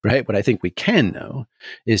 right? What I think we can know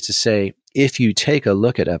is to say, if you take a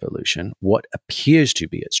look at evolution, what appears to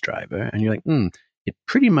be its driver, and you're like, it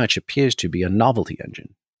pretty much appears to be a novelty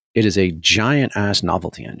engine. It is a giant ass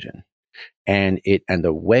novelty engine. And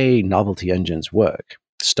the way novelty engines work,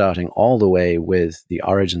 starting all the way with the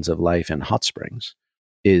origins of life in hot springs,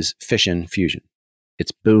 is fission fusion.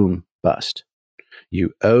 It's boom, bust.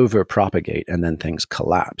 You over-propagate and then things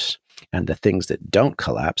collapse. And the things that don't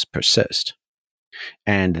collapse persist.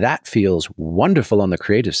 And that feels wonderful on the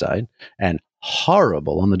creative side and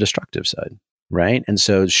horrible on the destructive side, right? And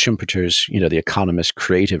so Schumpeter's, The Economist,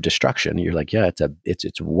 creative destruction, you're like, yeah,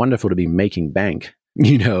 it's wonderful to be making bank,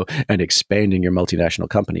 and expanding your multinational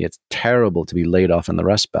company. It's terrible to be laid off in the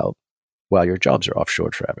Rust Belt while your jobs are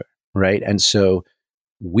offshored forever, right? And so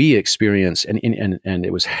we experience, and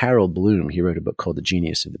it was Harold Bloom, he wrote a book called The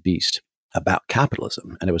Genius of the Beast about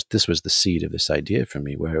capitalism. And this was the seed of this idea for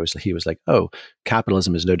me, where he was like, oh,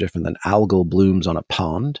 capitalism is no different than algal blooms on a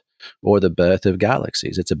pond or the birth of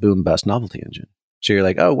galaxies. It's a boom bust novelty engine. So you're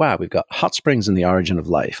like, oh, wow, we've got hot springs in the origin of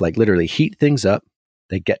life, like literally heat things up.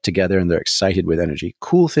 They get together and they're excited with energy,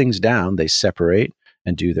 cool things down, they separate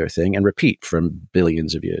and do their thing and repeat for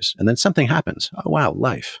billions of years. And then something happens. Oh, wow,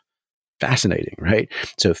 life. Fascinating, right?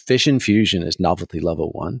 So fission fusion is novelty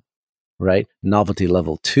level 1, right? Novelty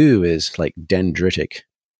level 2 is like dendritic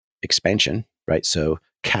expansion, right? So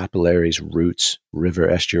capillaries, roots, river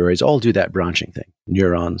estuaries all do that branching thing.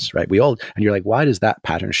 Neurons, right? And you're like, why does that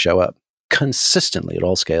pattern show up consistently at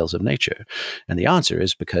all scales of nature? And the answer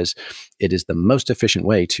is because it is the most efficient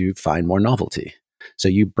way to find more novelty. So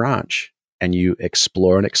you branch and you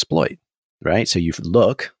explore and exploit, right? So you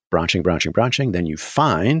look, branching, then you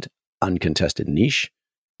find uncontested niche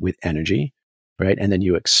with energy, right? And then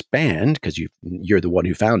you expand because you're the one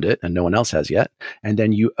who found it and no one else has yet. And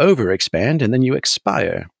then you overexpand and then you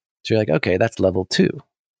expire. So you're like, okay, that's level 2,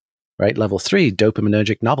 right? Level 3,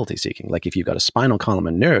 dopaminergic novelty seeking. Like if you've got a spinal column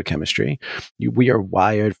in neurochemistry, we are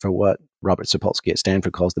wired for what Robert Sapolsky at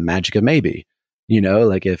Stanford calls the magic of maybe.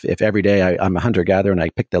 Like if every day I'm a hunter-gatherer and I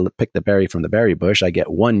pick the berry from the berry bush, I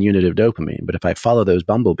get 1 unit of dopamine. But if I follow those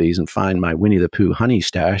bumblebees and find my Winnie the Pooh honey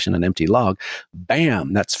stash in an empty log,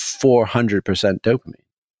 bam, that's 400% dopamine.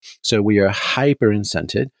 So we are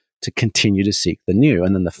hyper-incented to continue to seek the new.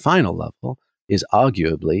 And then the final level is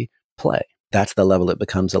arguably play. That's the level it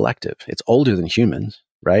becomes elective. It's older than humans,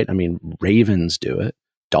 right? I mean, ravens do it,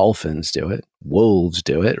 dolphins do it, wolves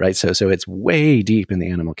do it, right? So it's way deep in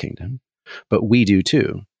the animal kingdom. But we do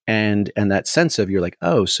too. And that sense of you're like,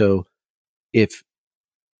 oh, so if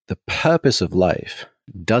the purpose of life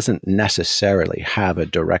doesn't necessarily have a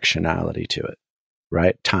directionality to it,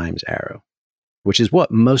 right? Time's arrow, which is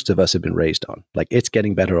what most of us have been raised on. Like it's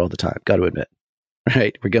getting better all the time. Got to admit,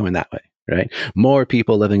 right? We're going that way, right? More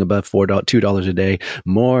people living above $2 a day,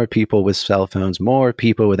 more people with cell phones, more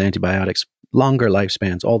people with antibiotics, longer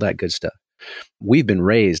lifespans, all that good stuff. We've been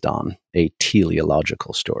raised on a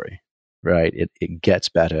teleological story. Right, it gets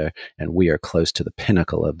better, and we are close to the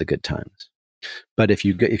pinnacle of the good times. But if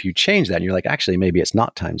you change that, and you're like, actually, maybe it's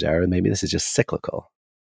not time's arrow. Maybe this is just cyclical.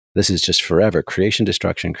 This is just forever creation,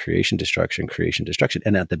 destruction, creation, destruction, creation, destruction.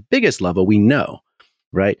 And at the biggest level, we know,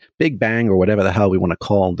 right? Big Bang or whatever the hell we want to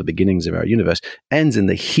call the beginnings of our universe ends in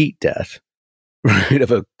the heat death, right,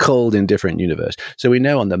 of a cold, indifferent universe. So we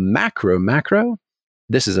know on the macro,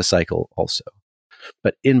 this is a cycle also.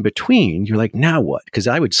 But in between, you're like, now what? Because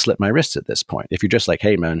I would slit my wrists at this point. If you're just like,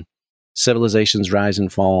 hey, man, civilizations rise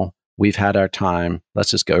and fall. We've had our time.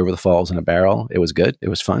 Let's just go over the falls in a barrel. It was good. It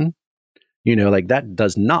was fun. Like that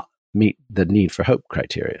does not meet the need for hope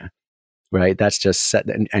criteria, right? That's just set.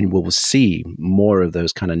 And we'll see more of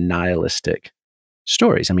those kind of nihilistic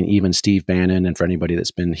stories. I mean, even Steve Bannon, and for anybody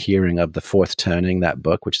that's been hearing of The Fourth Turning, that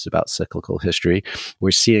book, which is about cyclical history,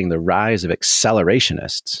 we're seeing the rise of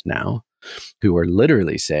accelerationists now, who are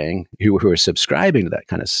literally saying, who are subscribing to that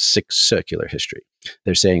kind of circular history.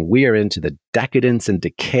 They're saying we are into the decadence and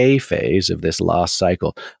decay phase of this last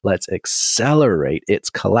cycle. Let's accelerate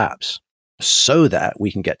its collapse so that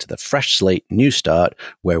we can get to the fresh slate, new start,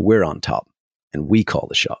 where we're on top and we call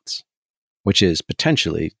the shots, which is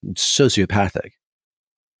potentially sociopathic,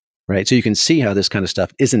 right? So you can see how this kind of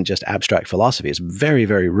stuff isn't just abstract philosophy. It's very,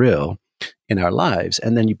 very real in our lives.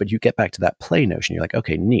 And then you get back to that play notion. You're like,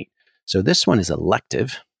 okay, neat. So this one is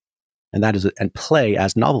elective, and and play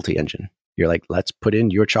as novelty engine. You're like, let's put in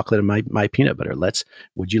your chocolate and my peanut butter.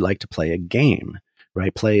 Would you like to play a game,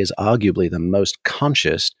 right? Play is arguably the most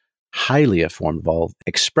conscious highly a form of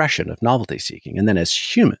expression of novelty seeking. And then as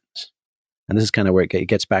humans, and this is kind of where it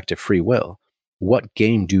gets back to free will, what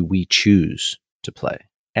game do we choose to play?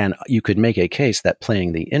 And you could make a case that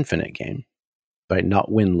playing the infinite game, right,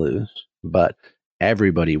 not win-lose, but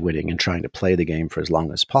everybody winning and trying to play the game for as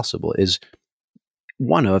long as possible is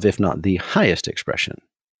one of, if not the highest expression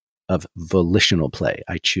of volitional play.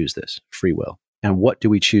 I choose this, free will. And what do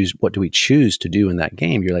we choose? What do we choose to do in that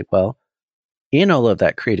game? You're like, well, in all of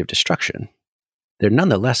that creative destruction, there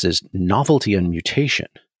nonetheless is novelty and mutation.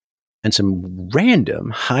 And some random,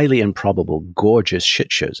 highly improbable, gorgeous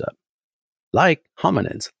shit shows up. Like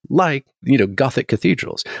hominids, like, Gothic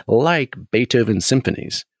cathedrals, like Beethoven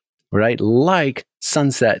symphonies, right? Like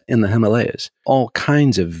sunset in the Himalayas. All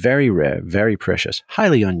kinds of very rare, very precious,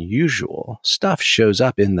 highly unusual stuff shows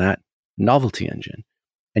up in that novelty engine.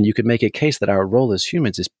 And you could make a case that our role as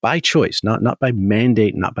humans is by choice, not by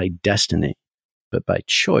mandate, not by destiny, but by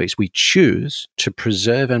choice. We choose to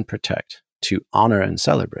preserve and protect, to honor and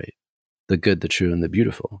celebrate the good, the true, and the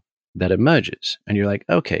beautiful that emerges. And you're like,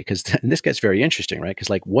 okay, because this gets very interesting, right? Because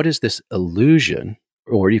like, what is this illusion,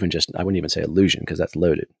 or even just, I wouldn't even say illusion because that's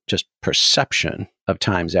loaded, just perception of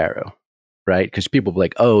time's arrow, right? Because people be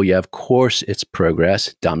like, oh yeah, of course it's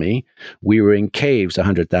progress, dummy. We were in caves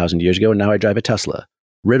 100,000 years ago and now I drive a Tesla.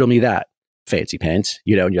 Riddle me that, fancy pants,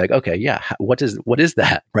 and you're like, okay, yeah, what is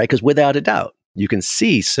that, right? Because without a doubt, you can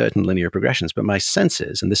see certain linear progressions, but my sense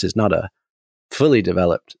is, and this is not a fully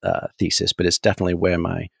developed thesis, but it's definitely where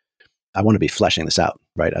I want to be fleshing this out,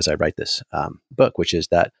 right, as I write this book, which is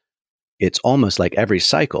that it's almost like every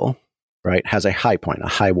cycle, right, has a high point, a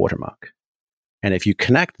high watermark. And if you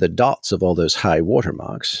connect the dots of all those high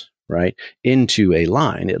watermarks, right, into a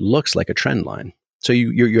line, it looks like a trend line. So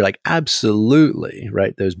you're like, absolutely,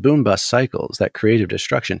 right, those boom-bust cycles, that creative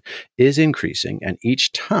destruction is increasing, and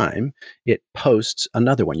each time it posts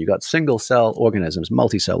another one. You got single-cell organisms,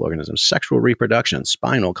 multi-cell organisms, sexual reproduction,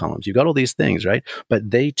 spinal columns. You got all these things, right?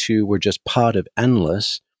 But they too were just part of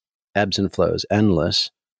endless ebbs and flows,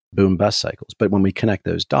 endless boom-bust cycles. But when we connect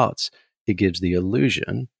those dots, it gives the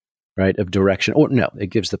illusion, right, of direction, or no,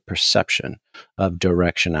 it gives the perception of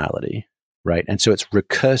directionality, right? And so it's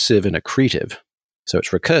recursive and accretive. So it's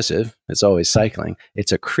recursive, it's always cycling.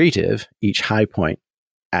 It's accretive, each high point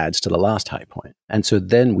adds to the last high point. And so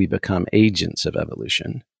then we become agents of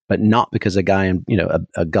evolution, but not because a guy in,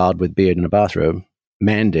 a god with beard and a bathrobe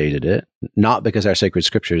mandated it, not because our sacred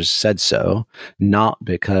scriptures said so, not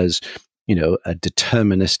because, a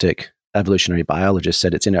deterministic evolutionary biologist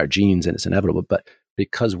said it's in our genes and it's inevitable, but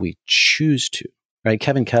because we choose to, right?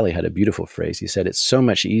 Kevin Kelly had a beautiful phrase. He said, it's so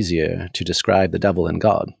much easier to describe the devil and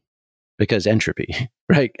God. Because entropy,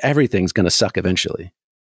 right? Everything's going to suck eventually,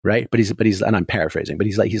 right? But he's, and I'm paraphrasing, but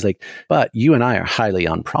he's like, but you and I are highly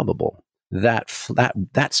improbable. That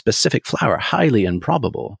specific flower, highly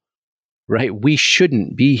improbable, right? We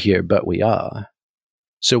shouldn't be here, but we are.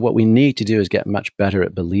 So what we need to do is get much better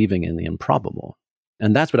at believing in the improbable.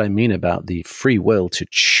 And that's what I mean about the free will to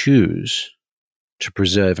choose to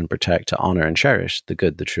preserve and protect, to honor and cherish the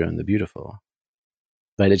good, the true, and the beautiful.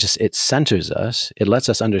 Right? It centers us. It lets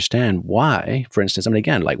us understand why, for instance,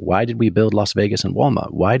 again, like, why did we build Las Vegas and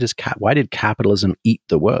Walmart? Why did capitalism eat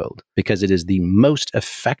the world? Because it is the most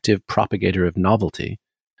effective propagator of novelty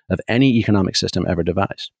of any economic system ever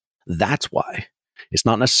devised. That's why. It's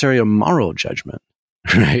not necessarily a moral judgment,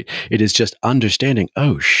 right? It is just understanding,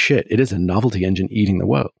 oh shit, it is a novelty engine eating the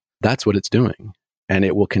world. That's what it's doing. And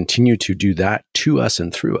it will continue to do that to us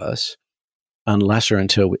and through us, unless or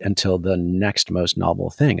until the next most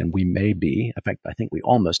novel thing. And we may be, in fact, I think we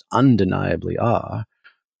almost undeniably are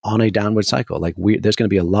on a downward cycle. Like there's going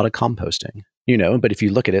to be a lot of composting, but if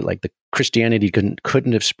you look at it, like the Christianity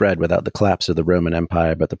couldn't have spread without the collapse of the Roman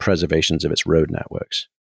Empire, but the preservations of its road networks.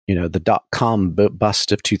 The .com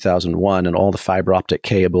bust of 2001 and all the fiber optic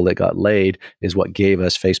cable that got laid is what gave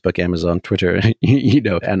us Facebook, Amazon, Twitter,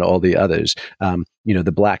 and all the others.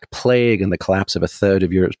 The Black Plague and the collapse of a third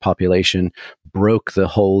of Europe's population broke the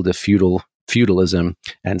hold of feudalism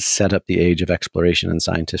and set up the age of exploration and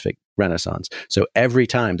scientific renaissance. So every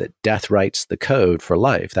time that death writes the code for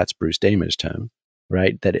life, that's Bruce Damer's term,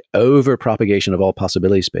 right? That overpropagation of all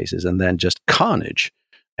possibility spaces and then just carnage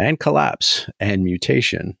and collapse and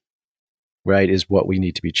mutation, right, is what we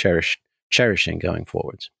need to be cherishing going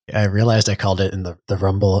forwards. I realized I called it in the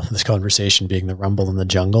rumble of this conversation being the rumble in the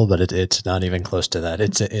jungle, but it's not even close to that.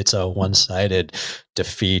 It's a one-sided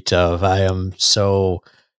defeat of, I am so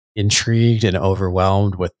intrigued and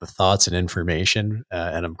overwhelmed with the thoughts and information,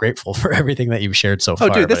 and I'm grateful for everything that you've shared so far.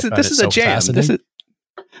 Oh, dude, this is a jam.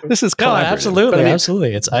 This is collaborative. No,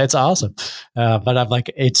 absolutely. It's awesome. But I'm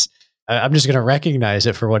like, it's I'm just going to recognize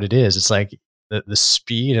it for what it is. It's like the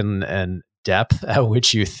speed and depth at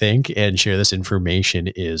which you think and share this information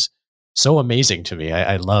is so amazing to me.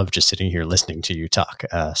 I love just sitting here listening to you talk.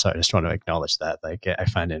 So I just want to acknowledge that. Like, I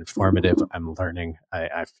find it informative. I'm learning.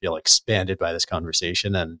 I feel expanded by this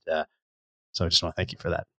conversation. And so I just want to thank you for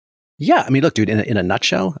that. Yeah. I mean, look, dude, in a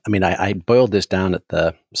nutshell, I mean, I boiled this down at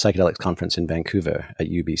the psychedelics conference in Vancouver at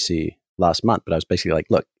UBC last month, but I was basically like,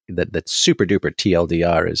 look, that super duper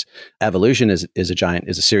TLDR is evolution is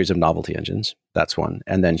a series of novelty engines. That's one.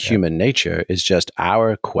 And then human nature is just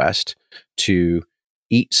our quest to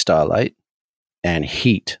eat starlight and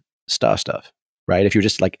heat star stuff, right? If you're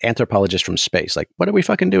just like anthropologist from space, like, what are we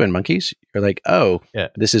fucking doing, monkeys? You're like, oh,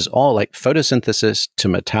 this is all like photosynthesis to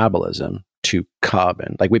metabolism to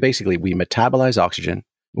carbon. Like we metabolize oxygen,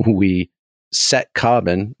 we set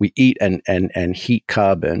carbon, we eat and heat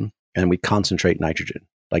carbon, and we concentrate nitrogen.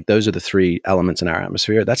 Like those are the three elements in our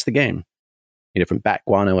atmosphere. That's the game. From bat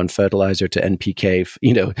guano and fertilizer to NPK,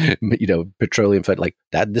 petroleum, like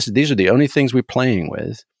that. These are the only things we're playing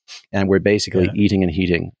with, and we're basically eating and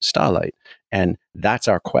heating starlight, and that's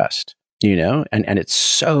our quest. And it's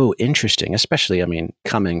so interesting, especially, I mean,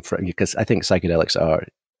 coming from, because I think psychedelics are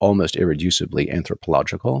almost irreducibly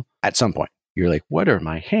anthropological at some point. You're like, what are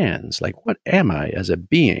my hands? Like, what am I as a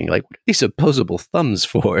being? Like, what are these opposable thumbs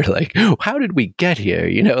for? Like, how did we get here?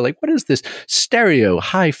 Like, what is this stereo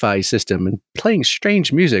hi-fi system and playing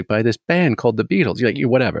strange music by this band called the Beatles? You're like,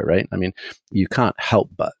 whatever, right? I mean, you can't help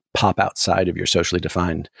but pop outside of your socially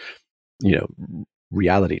defined,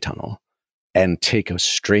 reality tunnel and take a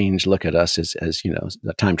strange look at us as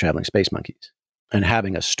the time-traveling space monkeys. And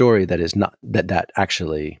having a story that is not, that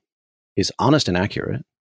actually is honest and accurate,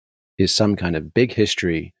 is some kind of big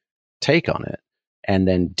history take on it, and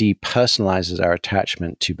then depersonalizes our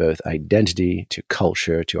attachment to both identity, to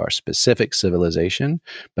culture, to our specific civilization,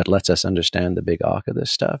 but lets us understand the big arc of this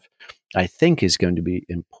stuff, I think is going to be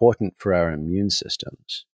important for our immune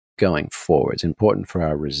systems going forward. It's important for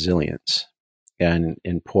our resilience and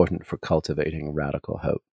important for cultivating radical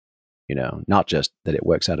hope. Not just that it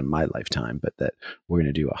works out in my lifetime, but that we're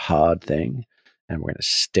going to do a hard thing and we're going to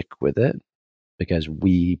stick with it, because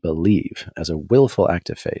we believe, as a willful act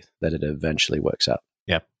of faith, that it eventually works out.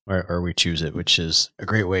 Yep. Or we choose it, which is a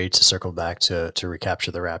great way to circle back to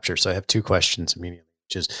recapture the rapture. So I have two questions immediately,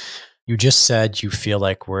 which is, you just said you feel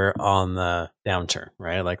like we're on the downturn,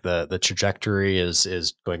 right? Like the trajectory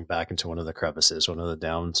is going back into one of the crevices, one of the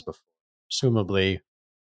downs before, presumably,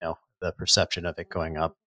 the perception of it going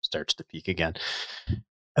up starts to peak again.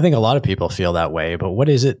 I think a lot of people feel that way, but what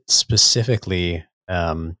is it specifically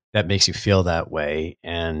that makes you feel that way?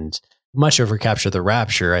 And much of Recapture the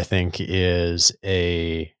Rapture, I think, is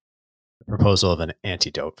a proposal of an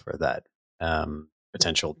antidote for that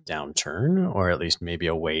potential downturn, or at least maybe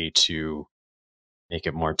a way to make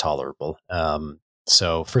it more tolerable.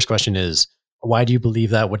 So first question is, why do you believe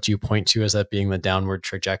that? What do you point to as that being the downward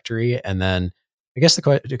trajectory? And then I guess a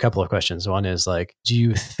couple of questions. One is like, do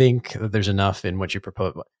you think that there's enough in what you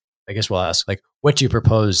propose? I guess we'll ask, like, what do you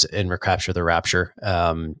propose in Recapture the Rapture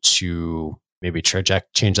to maybe change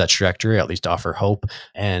that trajectory, at least offer hope?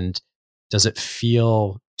 And does it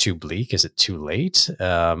feel too bleak? Is it too late?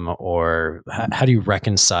 Or how do you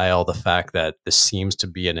reconcile the fact that this seems to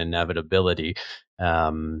be an inevitability?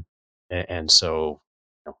 And so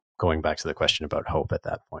going back to the question about hope at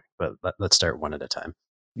that point, but let's start one at a time.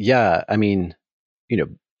 Yeah. I mean,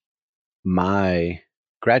 my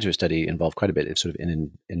graduate study involved quite a bit of sort of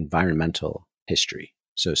in environmental history.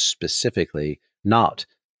 So specifically, not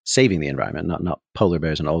saving the environment, not polar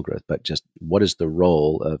bears and old growth, but just what is the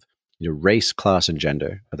role of race, class, and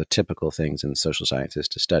gender are the typical things in social sciences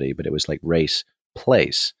to study, but it was like race,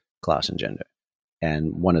 place, class, and gender.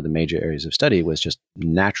 And one of the major areas of study was just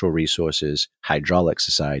natural resources, hydraulic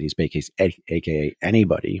societies, aka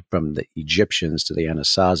anybody from the Egyptians to the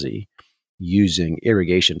Anasazi, using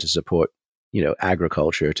irrigation to support,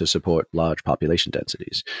 agriculture to support large population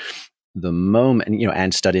densities. The moment,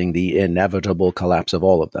 and studying the inevitable collapse of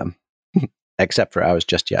all of them, except for ours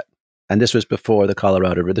just yet. And this was before the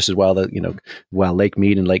Colorado River. This is while while Lake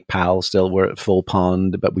Mead and Lake Powell still were at full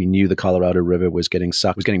pond, but we knew the Colorado River was getting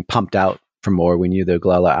pumped out for more. We knew the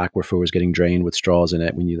Guala Aquifer was getting drained with straws in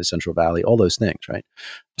it. We knew the Central Valley, all those things, right?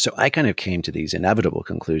 So I kind of came to these inevitable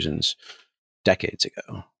conclusions decades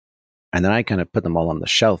ago. And then I kind of put them all on the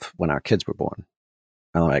shelf when our kids were born.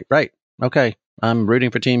 And I'm like, right, okay, I'm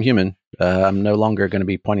rooting for Team Human. I'm no longer going to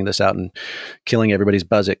be pointing this out and killing everybody's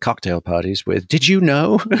buzz at cocktail parties with, did you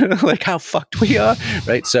know, like how fucked we are,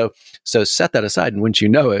 right? So set that aside. And once you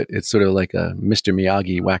know it, it's sort of like a Mr.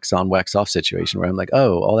 Miyagi wax on, wax off situation where I'm like,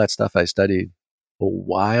 oh, all that stuff I studied a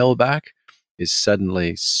while back is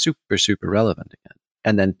suddenly super, super relevant again.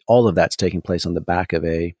 And then all of that's taking place on the back of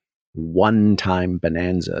a one-time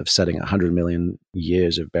bonanza of setting 100 million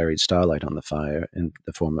years of buried starlight on the fire in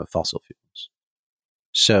the form of fossil fuels.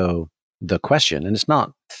 So the question, and it's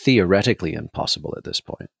not theoretically impossible at this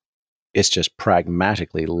point, it's just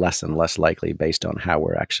pragmatically less and less likely based on how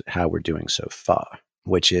we're doing so far,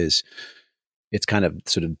 which is it's kind of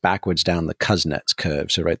sort of backwards down the Kuznets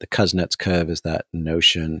curve. So, right, the Kuznets curve is that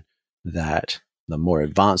notion that the more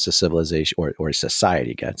advanced a civilization or a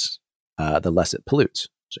society gets, the less it pollutes.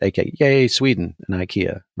 So, aka, yay, Sweden and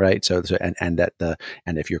IKEA, right?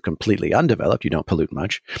 And if you're completely undeveloped, you don't pollute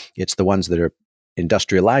much. It's the ones that are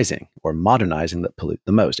industrializing or modernizing that pollute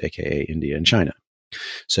the most, aka India and China.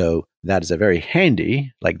 So that is a very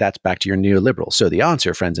handy, like that's back to your neoliberal. So the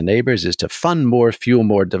answer, friends and neighbors, is to fund more, fuel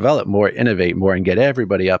more, develop more, innovate more, and get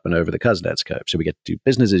everybody up and over the Kuznets curve. So we get to do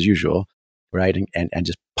business as usual, right? And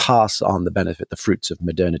just pass on the benefit, the fruits of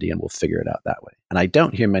modernity, and we'll figure it out that way. And I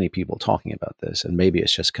don't hear many people talking about this. And maybe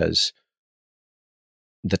it's just because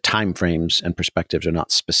the timeframes and perspectives are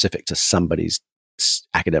not specific to somebody's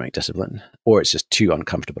academic discipline, or it's just too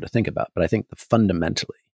uncomfortable to think about. But I think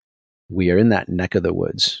fundamentally, we are in that neck of the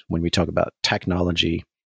woods when we talk about technology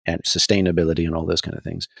and sustainability and all those kind of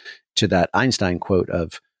things, to that Einstein quote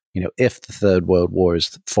of, if the Third World War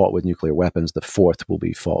is fought with nuclear weapons, the fourth will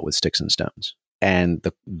be fought with sticks and stones. And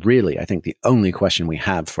really, I think the only question we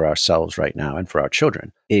have for ourselves right now and for our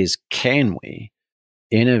children is, can we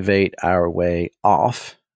innovate our way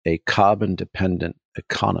off a carbon-dependent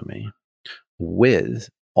economy with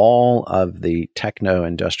all of the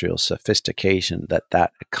techno-industrial sophistication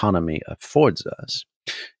that economy affords us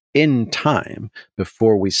in time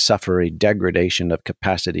before we suffer a degradation of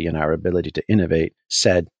capacity and our ability to innovate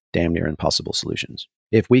said damn near impossible solutions.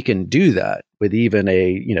 If we can do that with even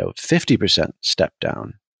a 50% step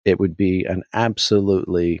down, it would be an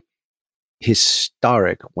absolutely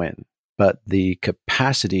historic win. But the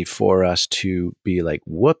capacity for us to be like,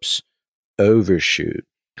 whoops, overshoot,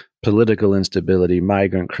 political instability,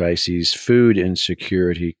 migrant crises, food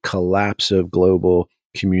insecurity, collapse of global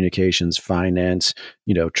communications, finance,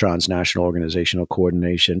 transnational organizational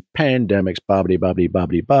coordination, pandemics,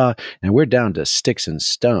 bobbity, and we're down to sticks and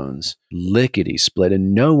stones, lickety split,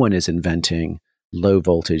 and no one is inventing low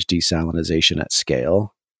voltage desalination at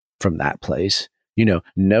scale from that place.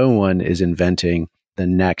 No one is inventing the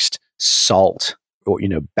next salt or,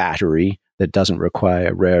 battery that doesn't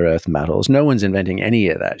require rare earth metals. No one's inventing any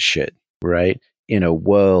of that shit, right? In a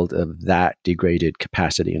world of that degraded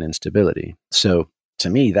capacity and instability. So to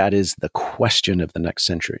me, that is the question of the next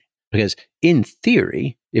century. Because in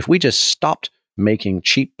theory, if we just stopped making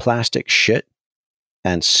cheap plastic shit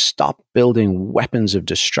and stopped building weapons of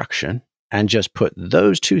destruction and just put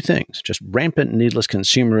those two things, just rampant needless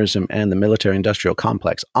consumerism and the military industrial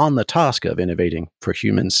complex, on the task of innovating for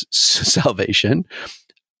humans' salvation,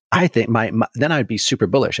 I think then I'd be super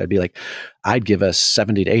bullish. I'd be like, I'd give us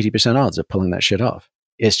 70 to 80% odds of pulling that shit off.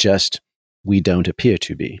 It's just, we don't appear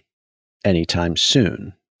to be anytime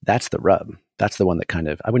soon. That's the rub. That's the one that kind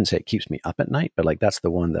of, I wouldn't say it keeps me up at night, but like that's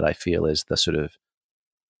the one that I feel is the sort of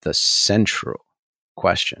the central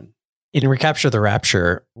question. In Recapture the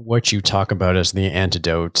Rapture, what you talk about as the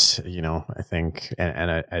antidote, I think,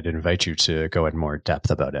 and I'd invite you to go in more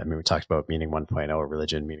depth about it. I mean, we talked about meaning 1.0,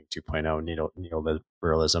 religion, meaning 2.0,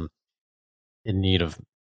 neoliberalism, in need of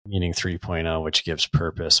meaning 3.0, which gives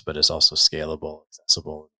purpose, but is also scalable,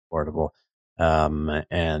 accessible, affordable,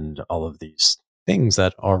 and all of these things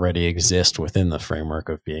that already exist within the framework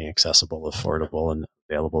of being accessible, affordable, and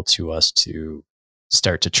available to us to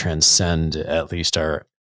start to transcend at least our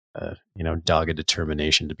dogged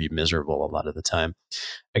determination to be miserable a lot of the time.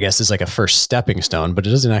 I guess is like a first stepping stone, but it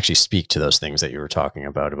doesn't actually speak to those things that you were talking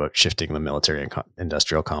about shifting the military and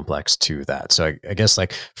industrial complex to that. So I guess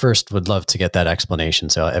first would love to get that explanation.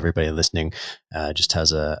 So everybody listening just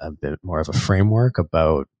has a bit more of a framework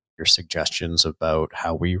about your suggestions about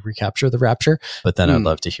how we recapture the rapture. But then I'd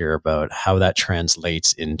love to hear about how that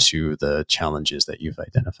translates into the challenges that you've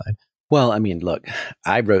identified. Well, I mean, look,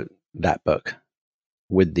 I wrote that book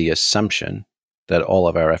with the assumption that all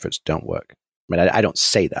of our efforts don't work. I mean, I don't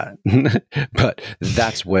say that, but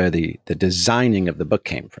that's where the designing of the book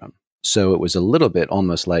came from. So it was a little bit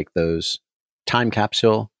almost like those time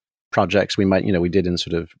capsule projects we did in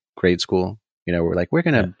sort of grade school. We're like, we're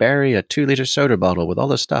going to bury a 2-liter soda bottle with all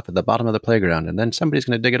this stuff at the bottom of the playground, and then somebody's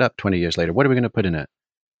going to dig it up 20 years later. What are we going to put in it?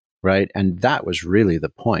 Right? And that was really the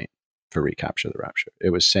point for Recapture the Rapture.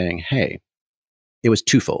 It was saying, hey, it was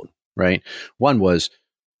twofold, right? One was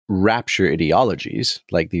rapture ideologies,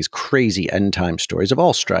 like these crazy end time stories of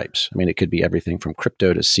all stripes. I mean, it could be everything from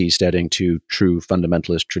crypto to seasteading to true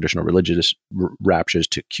fundamentalist traditional religious raptures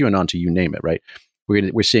to QAnon to you name it, right?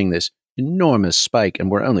 We're seeing this enormous spike,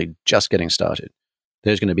 and we're only just getting started.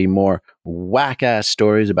 There's going to be more whack-ass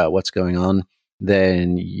stories about what's going on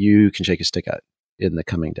than you can shake a stick at in the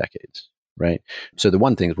coming decades, right? So the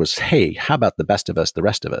one thing was, hey, how about the best of us, the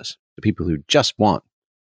rest of us, the people who just want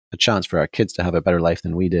a chance for our kids to have a better life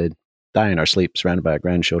than we did, die in our sleep, surrounded by our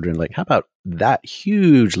grandchildren. Like, how about that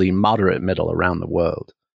hugely moderate middle around the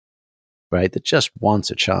world, right? That just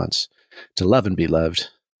wants a chance to love and be loved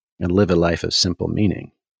and live a life of simple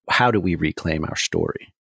meaning. How do we reclaim our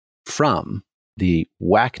story from the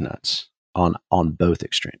whack nuts on both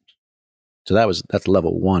extremes? So that's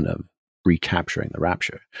level one of recapturing the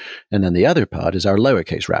rapture. And then the other part is our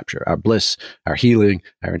lowercase rapture, our bliss, our healing,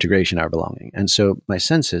 our integration, our belonging. And so my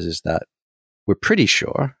sense is that we're pretty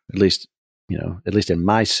sure, at least in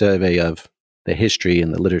my survey of the history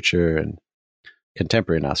and the literature and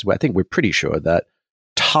contemporary analysis, I think we're pretty sure that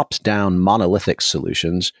tops down monolithic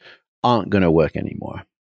solutions aren't going to work anymore.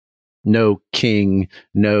 No king,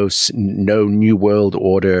 no new world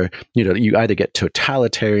order. You either get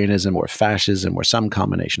totalitarianism or fascism or some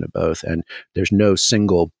combination of both. And there's no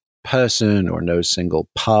single person or no single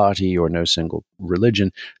party or no single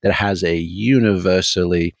religion that has a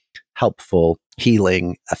universally helpful,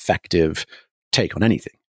 healing, effective take on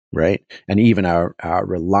anything, right? And even our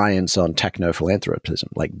reliance on techno-philanthropism,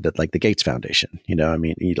 like the Gates Foundation,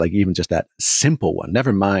 like even just that simple one,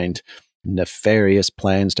 never mind nefarious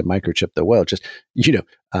plans to microchip the world,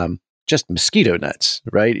 just mosquito nets,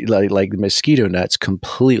 right? Like mosquito nets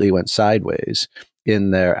completely went sideways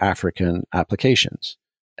in their African applications.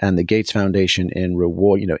 And the Gates Foundation in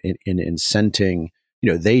reward, in incenting,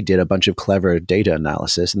 they did a bunch of clever data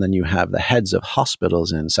analysis. And then you have the heads of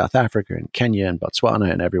hospitals in South Africa and Kenya and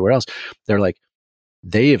Botswana and everywhere else.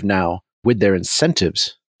 They have now, with their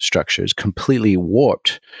incentives structures, completely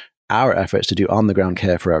warped our efforts to do on-the-ground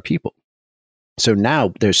care for our people. So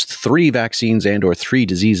now there's 3 vaccines and or 3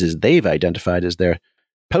 diseases they've identified as their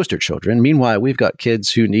poster children. Meanwhile, we've got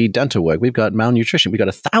kids who need dental work. We've got malnutrition. We've got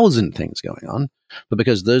 1,000 things going on. But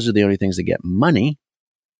because those are the only things that get money,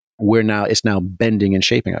 it's now bending and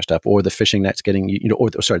shaping our stuff. Or the fishing nets getting,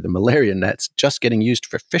 the malaria nets just getting used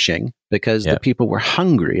for fishing because the people were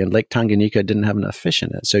hungry and Lake Tanganyika didn't have enough fish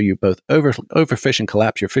in it. So you both overfish and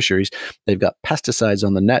collapse your fisheries. They've got pesticides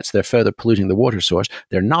on the nets. They're further polluting the water source.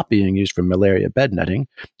 They're not being used for malaria bed netting.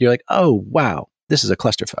 You're like, oh, wow, this is a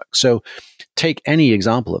clusterfuck. So take any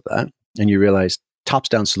example of that and you realize tops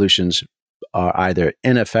down solutions are either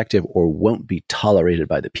ineffective or won't be tolerated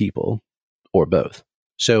by the people or both.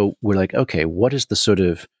 So we're like, okay, what is the sort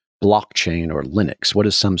of blockchain or Linux? What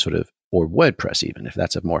is some sort of, or WordPress even, if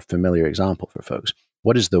that's a more familiar example for folks?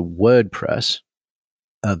 What is the WordPress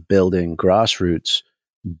of building grassroots,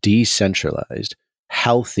 decentralized,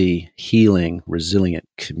 healthy, healing, resilient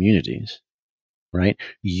communities, right?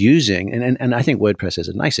 Using, and I think WordPress is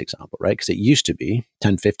a nice example, right? Because it used to be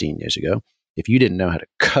 10, 15 years ago, if you didn't know how to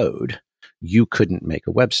code, you couldn't make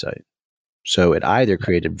a website. So it either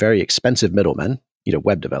created very expensive middlemen,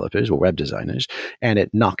 web developers or web designers, and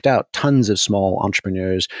it knocked out tons of small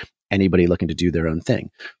entrepreneurs, anybody looking to do their own thing.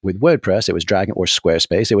 With WordPress, it was or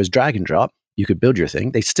Squarespace, it was drag and drop. You could build your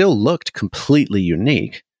thing. They still looked completely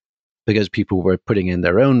unique because people were putting in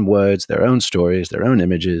their own words, their own stories, their own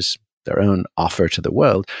images, their own offer to the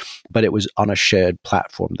world, but it was on a shared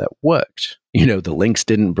platform that worked. The links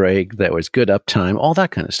didn't break, there was good uptime, all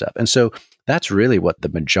that kind of stuff. And so that's really what the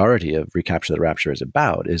majority of Recapture the Rapture is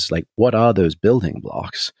about, is like, what are those building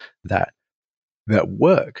blocks that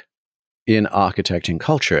work in architecting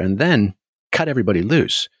culture, and then cut everybody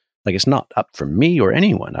loose. Like, it's not up for me or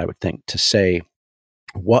anyone, I would think, to say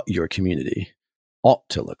what your community ought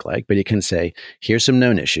to look like, but you can say, here's some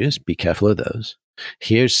known issues, be careful of those.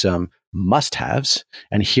 Here's some must-haves,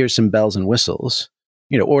 and here's some bells and whistles,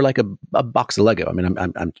 or like a box of Lego. I mean,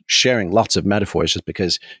 I'm sharing lots of metaphors just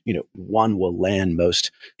because, one will land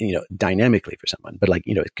most, dynamically for someone. But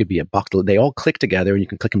it could be a box. They all click together and you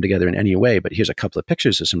can click them together in any way. But here's a couple of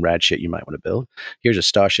pictures of some rad shit you might want to build. Here's a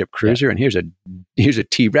Starship Cruiser and here's a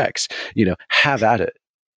T-Rex, have at it.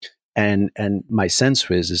 And my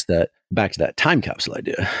sense is that, back to that time capsule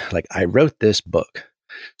idea, like, I wrote this book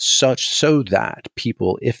so that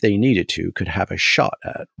people, if they needed to, could have a shot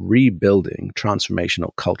at rebuilding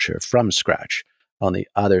transformational culture from scratch on the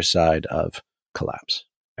other side of collapse.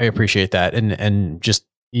 I appreciate that. And just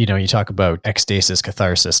You know, you talk about ecstasis,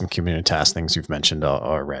 catharsis, and communitas, things you've mentioned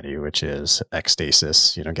already, which is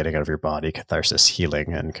ecstasis, you know, getting out of your body, catharsis,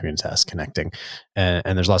 healing, and communitas, connecting.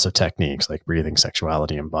 And there's lots of techniques like breathing,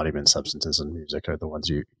 sexuality, embodiment, substances, and music are the ones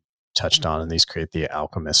you touched on. And these create the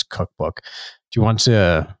Alchemist Cookbook. Do you want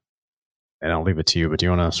to, and I'll leave it to you, but do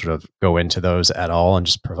you want to sort of go into those at all and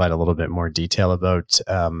just provide a little bit more detail about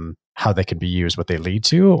how they can be used, what they lead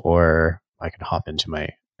to? Or I can hop into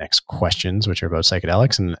my next questions, which are about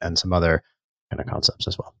psychedelics and some other kind of concepts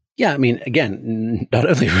as well. Yeah, I mean, again, not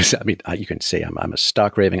only was you can say I'm a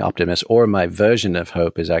stark raving optimist, or my version of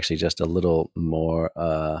hope is actually just a little more.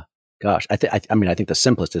 I think the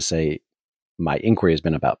simplest is to say my inquiry has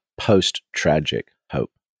been about post tragic hope.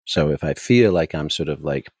 So if I feel like I'm sort of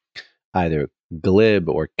like either glib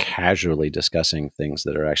or casually discussing things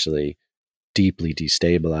that are actually deeply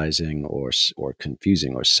destabilizing or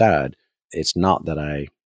confusing or sad, it's not that I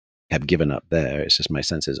have given up there. It's just my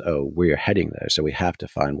sense is, oh, we're heading there. So we have to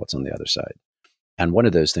find what's on the other side. And one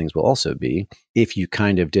of those things will also be if you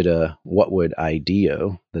kind of did what would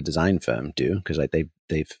IDEO, the design firm, do? Because like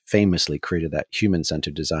they've famously created that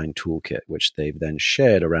human-centered design toolkit, which they've then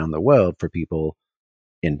shared around the world for people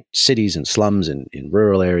in cities and slums and in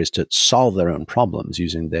rural areas to solve their own problems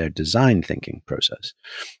using their design thinking process.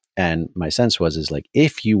 And my sense is like,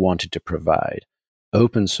 if you wanted to provide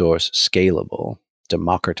open source, scalable,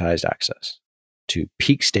 democratized access to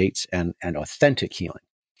peak states and authentic healing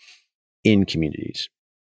in communities,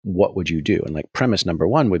 what would you do? And like premise number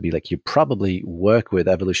one would be like, you probably work with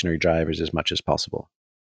evolutionary drivers as much as possible.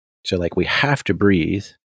 So like we have to breathe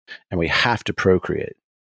and we have to procreate.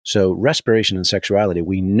 So respiration and sexuality,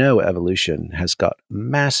 we know evolution has got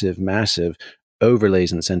massive, massive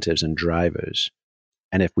overlays, incentives, and drivers.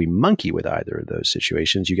 And if we monkey with either of those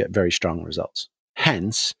situations, you get very strong results.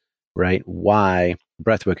 Hence, right, why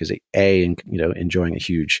breathwork is enjoying a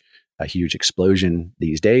huge explosion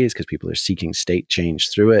these days because people are seeking state change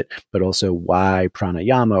through it, but also why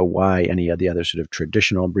pranayama, why any of the other sort of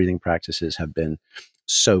traditional breathing practices have been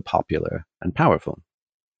so popular and powerful.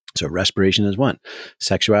 So respiration is one.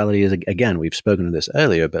 Sexuality is, again, we've spoken of this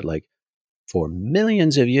earlier, but like for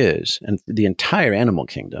millions of years, and the entire animal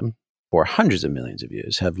kingdom for hundreds of millions of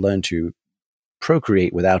years have learned to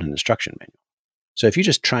procreate without an instruction manual. So if you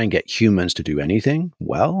just try and get humans to do anything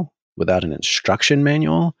well without an instruction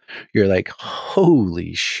manual, you're like,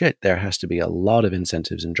 holy shit, there has to be a lot of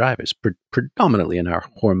incentives and drivers, predominantly in our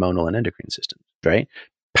hormonal and endocrine systems, right?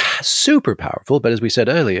 Super powerful, but as we said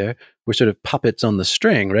earlier, we're sort of puppets on the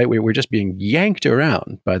string, right? We're just being yanked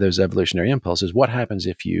around by those evolutionary impulses. What happens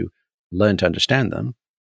if you learn to understand them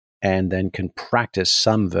and then can practice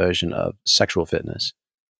some version of sexual fitness,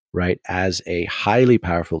 right, as a highly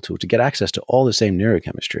powerful tool to get access to all the same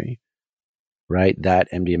neurochemistry, right,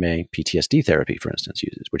 that MDMA PTSD therapy, for instance,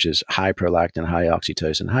 uses, which is high prolactin, high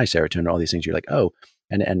oxytocin, high serotonin, all these things. You're like, oh,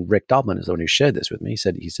 and Rick Doblin is the one who shared this with me.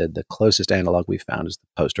 He said the closest analog we found is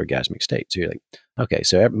the post-orgasmic state. So you're like, okay,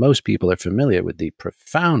 so most people are familiar with the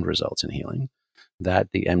profound results in healing that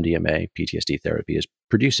the MDMA PTSD therapy is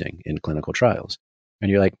producing in clinical trials.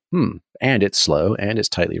 And you're like, and it's slow and it's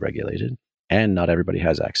tightly regulated. And not everybody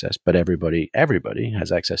has access, but everybody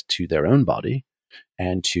has access to their own body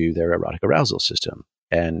and to their erotic arousal system.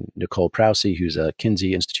 And Nicole Prouse, who's a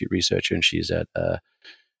Kinsey Institute researcher, and she's at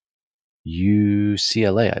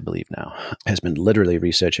UCLA, I believe now, has been literally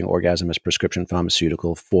researching orgasm as prescription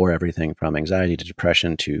pharmaceutical for everything from anxiety to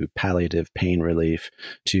depression to palliative pain relief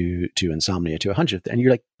to insomnia to 100. And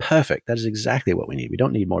you're like, perfect. That is exactly what we need. We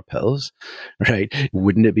don't need more pills, right?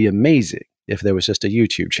 Wouldn't it be amazing if there was just a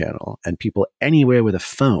YouTube channel and people anywhere with a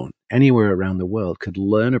phone, anywhere around the world could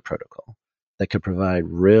learn a protocol that could provide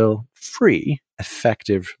real, free,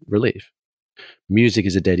 effective relief? Music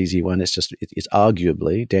is a dead easy one. It's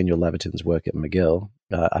arguably Daniel Levitin's work at McGill,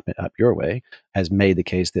 up your way, has made the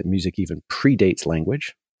case that music even predates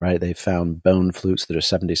language, right? They found bone flutes that are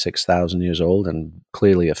 76,000 years old, and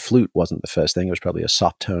clearly a flute wasn't the first thing. It was probably a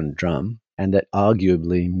soft-toned drum. And that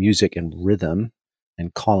arguably music and rhythm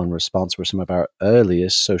and call and response were some of our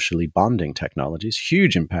earliest socially bonding technologies.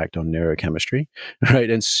 Huge impact on neurochemistry, right?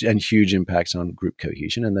 And huge impacts on group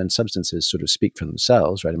cohesion. And then substances sort of speak for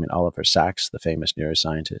themselves, right? I mean, Oliver Sacks, the famous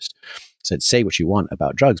neuroscientist, said, say what you want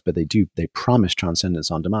about drugs, but they promise transcendence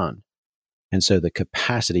on demand. And so the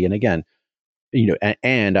capacity, and again,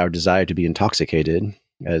 and our desire to be intoxicated,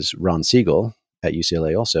 as Ron Siegel at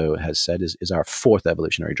UCLA also has said, is our fourth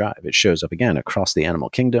evolutionary drive. It shows up again across the animal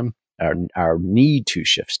kingdom. Our need to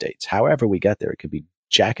shift states, however we get there, it could be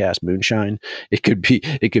jackass moonshine. It could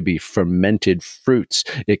be fermented fruits.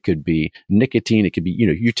 It could be nicotine. It could be,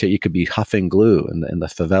 it could be huffing glue in the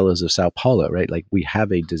favelas of Sao Paulo, right? Like, we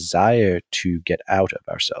have a desire to get out of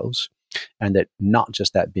ourselves, and that not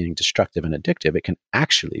just that being destructive and addictive, it can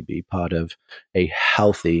actually be part of a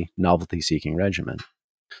healthy novelty-seeking regimen.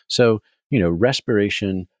 So,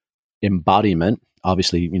 respiration, embodiment,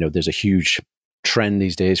 obviously, there's a huge trend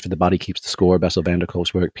these days for The Body Keeps the Score, Bessel van der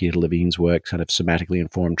Kolk's work, Peter Levine's work, kind of somatically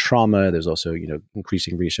informed trauma. There's also,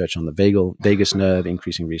 increasing research on the vagus nerve,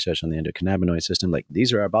 increasing research on the endocannabinoid system. Like,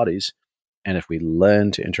 these are our bodies. And if we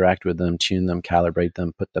learn to interact with them, tune them, calibrate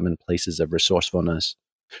them, put them in places of resourcefulness,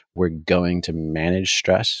 we're going to manage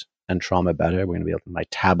stress and trauma better. We're going to be able to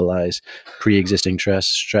metabolize pre-existing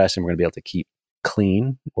stress, and we're going to be able to keep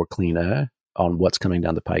clean or cleaner on what's coming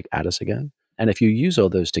down the pike at us again. And if you use all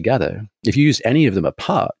those together, if you use any of them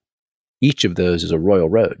apart, each of those is a royal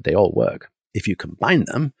road. They all work. If you combine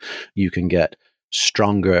them, you can get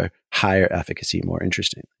stronger, higher efficacy more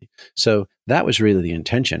interestingly. So that was really the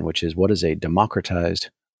intention, which is, what is a democratized,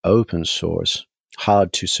 open source,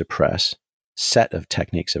 hard to suppress set of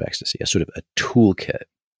techniques of ecstasy, a sort of a toolkit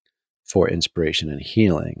for inspiration and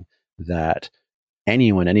healing that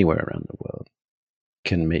anyone, anywhere around the world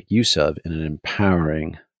can make use of in an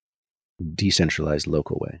empowering, decentralized,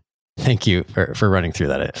 local way. Thank you for running through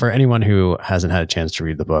that. For anyone who hasn't had a chance to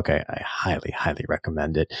read the book, I highly, highly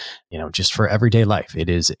recommend it. Just for everyday life, it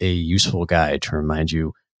is a useful guide to remind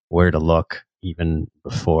you where to look even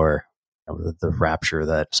before the rapture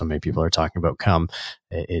that so many people are talking about come.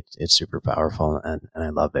 It's super powerful, and I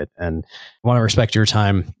love it. And I want to respect your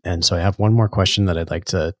time. And so I have one more question that I'd like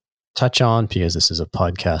to touch on, because this is a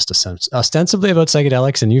podcast ostensibly about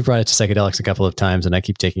psychedelics, and you've brought it to psychedelics a couple of times, and I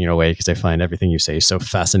keep taking it away because I find everything you say so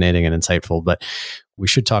fascinating and insightful. But we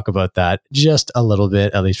should talk about that just a little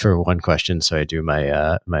bit, at least for one question. So I do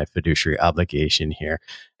my my fiduciary obligation here.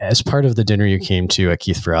 As part of the dinner you came to at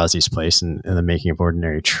Keith Ferrazzi's place in the Making of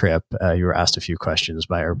Ordinary trip, you were asked a few questions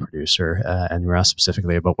by our producer, and you were asked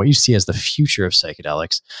specifically about what you see as the future of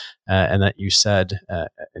psychedelics, and that you said,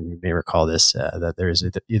 and you may recall this, that there is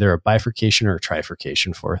either a bifurcation or a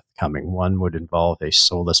trifurcation forthcoming. One would involve a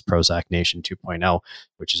soulless Prozac Nation 2.0,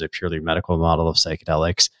 which is a purely medical model of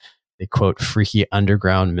psychedelics, a quote freaky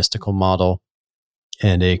underground mystical model,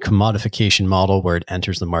 and a commodification model where it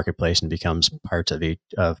enters the marketplace and becomes part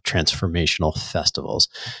of transformational festivals.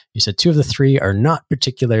 You said two of the three are not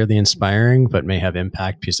particularly inspiring, but may have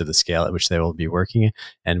impact because of the scale at which they will be working.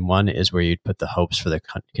 And one is where you'd put the hopes for the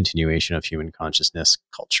continuation of human consciousness,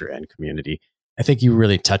 culture, and community. I think you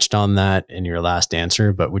really touched on that in your last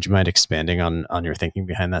answer, but would you mind expanding on your thinking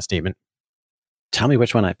behind that statement? Tell me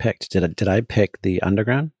which one I picked. Did I pick the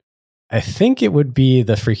underground? I think it would be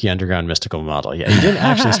the freaky underground mystical model. Yeah, you didn't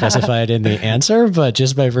actually specify it in the answer, but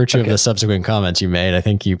just by virtue of the subsequent comments you made, I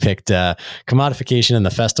think you picked commodification in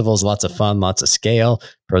the festivals, lots of fun, lots of scale.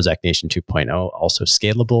 Prozac Nation 2.0, also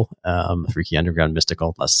scalable. Freaky underground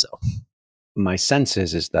mystical, less so. My sense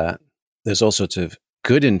is that there's all sorts of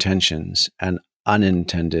good intentions and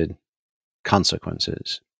unintended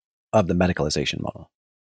consequences of the medicalization model,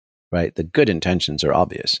 right? The good intentions are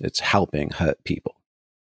obvious. It's helping hurt people,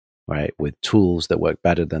 right? With tools that work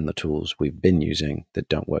better than the tools we've been using that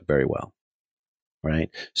don't work very well, right?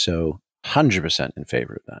 So 100% in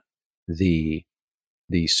favor of that. The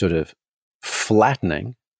sort of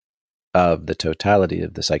flattening of the totality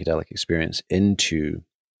of the psychedelic experience into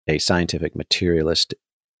a scientific materialist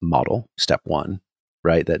model, step one,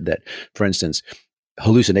 right? That for instance,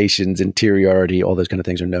 hallucinations, interiority, all those kind of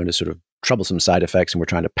things are known as sort of troublesome side effects, and we're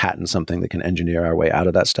trying to patent something that can engineer our way out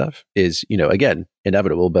of that stuff is, again,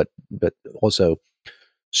 inevitable, but also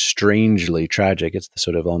strangely tragic. It's the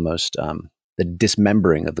sort of almost the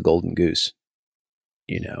dismembering of the golden goose,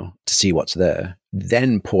 to see what's there,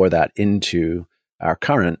 then pour that into our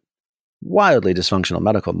current wildly dysfunctional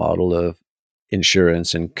medical model of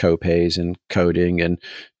insurance and copays and coding and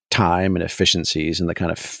time and efficiencies and the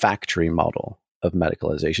kind of factory model of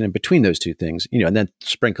medicalization. And between those two things, and then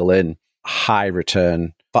sprinkle in high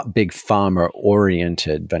return, big pharma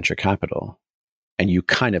oriented venture capital, and you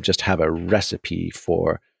kind of just have a recipe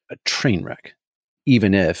for a train wreck,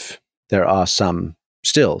 even if there are some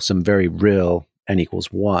very real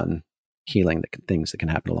N=1 healing things that can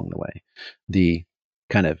happen along the way. The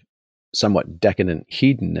kind of somewhat decadent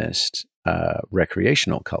hedonist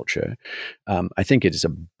recreational culture, I think it is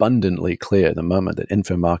abundantly clear the moment that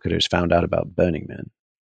infomarketers found out about Burning Man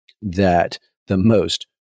that the most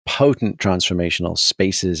potent transformational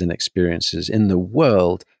spaces and experiences in the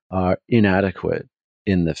world are inadequate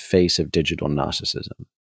in the face of digital narcissism.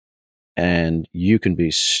 and you can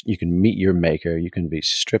meet your maker. You can be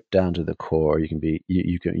stripped down to the core. You can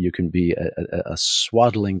be a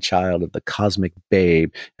swaddling child of the cosmic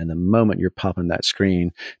babe. And the moment you're popping that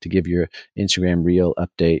screen to give your Instagram reel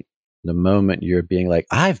update, the moment you're being like,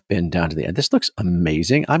 I've been down to the end. This looks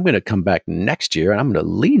amazing. I'm going to come back next year and I'm going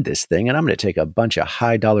to lead this thing and I'm going to take a bunch of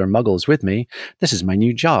high dollar muggles with me. This is my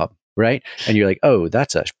new job, right? And you're like, oh,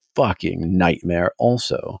 that's a fucking nightmare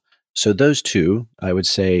also. So those two, I would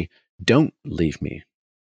say, don't leave me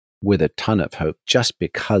with a ton of hope just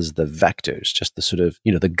because the vectors, just the sort of,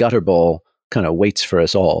 the gutter ball kind of waits for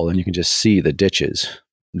us all. And you can just see the ditches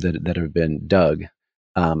that have been dug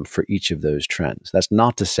for each of those trends. That's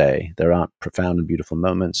not to say there aren't profound and beautiful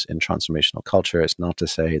moments in transformational culture. It's not to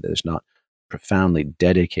say there's not profoundly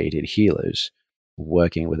dedicated healers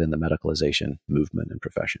working within the medicalization movement and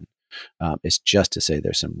profession. It's just to say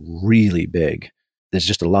there's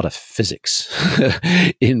just a lot of physics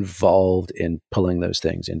involved in pulling those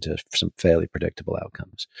things into some fairly predictable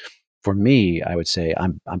outcomes. For me, I would say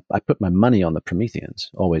I put my money on the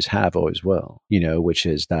Prometheans, always have, always will, which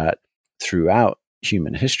is that throughout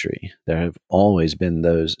human history, there have always been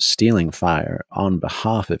those stealing fire on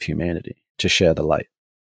behalf of humanity to share the light.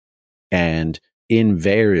 And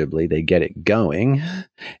invariably, they get it going,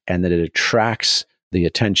 and that it attracts the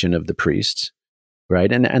attention of the priests,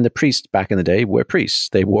 right? And the priests back in the day were priests.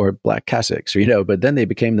 They wore black cassocks, but then they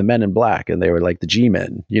became the men in black, and they were like the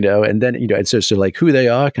G-men, and then, and so like who they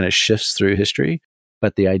are kind of shifts through history.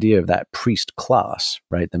 But the idea of that priest class,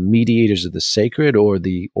 right, the mediators of the sacred or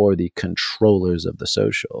the controllers of the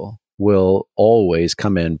social, will always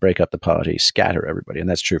come in, break up the party, scatter everybody. And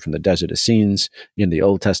that's true from the Desert Essenes in the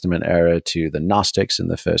Old Testament era to the Gnostics in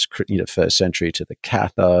the first century to the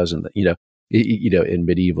Cathars and in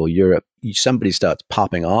medieval Europe. Somebody starts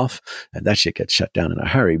popping off and that shit gets shut down in a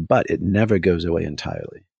hurry, but it never goes away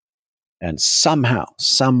entirely. And somehow,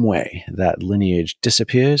 some way, that lineage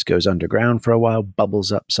disappears, goes underground for a while,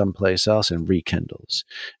 bubbles up someplace else, and rekindles.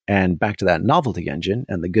 And back to that novelty engine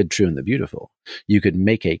and the good, true, and the beautiful, you could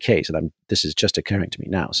make a case, and this is just occurring to me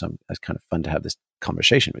now, so it's kind of fun to have this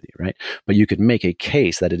conversation with you, right? But you could make a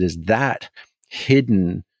case that it is that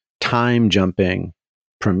hidden, time-jumping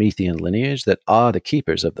Promethean lineage that are the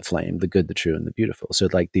keepers of the flame, the good, the true, and the beautiful. So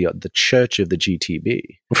like the church of the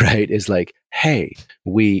GTB, right, is like, hey,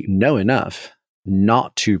 we know enough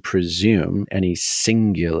not to presume any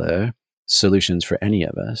singular solutions for any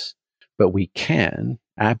of us, but we can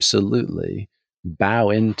absolutely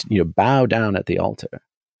bow down at the altar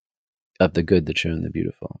of the good, the true, and the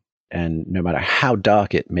beautiful. And no matter how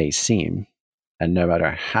dark it may seem, and no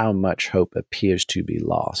matter how much hope appears to be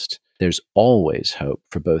lost, there's always hope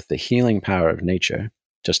for both the healing power of nature.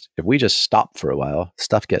 Just if we just stop for a while,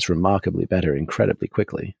 stuff gets remarkably better incredibly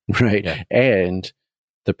quickly, right? Yeah. And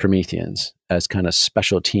the Prometheans as kind of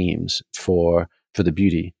special teams for the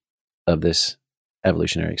beauty of this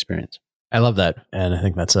evolutionary experience. I love that. And I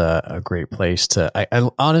think that's a great place to, I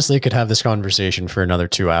honestly could have this conversation for another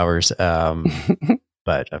 2 hours.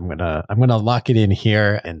 But I'm gonna lock it in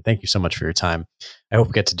here. And thank you so much for your time. I hope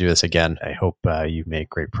we get to do this again. I hope you make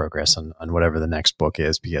great progress on whatever the next book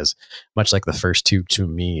is, because much like the first two, to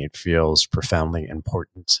me, it feels profoundly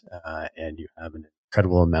important. And you have an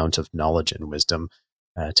incredible amount of knowledge and wisdom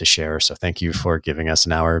to share. So thank you for giving us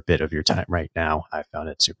an hour bit of your time right now. I found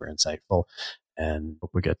it super insightful and hope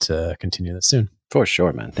we get to continue this soon. For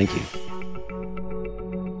sure, man. Thank you.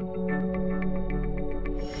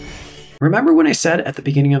 Remember when I said at the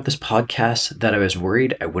beginning of this podcast that I was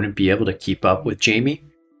worried I wouldn't be able to keep up with Jamie?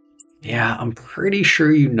 Yeah, I'm pretty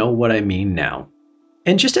sure you know what I mean now.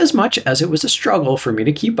 And just as much as it was a struggle for me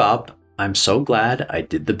to keep up, I'm so glad I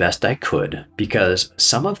did the best I could, because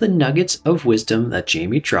some of the nuggets of wisdom that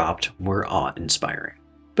Jamie dropped were awe-inspiring.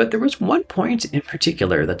 But there was one point in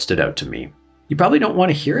particular that stood out to me. You probably don't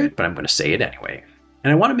want to hear it, but I'm going to say it anyway.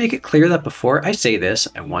 And I want to make it clear that before I say this,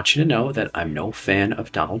 I want you to know that I'm no fan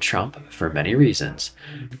of Donald Trump for many reasons.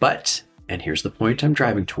 But, and here's the point I'm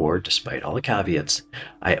driving toward despite all the caveats,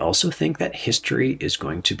 I also think that history is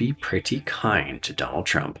going to be pretty kind to Donald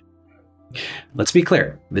Trump. Let's be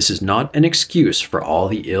clear, this is not an excuse for all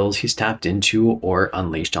the ills he's tapped into or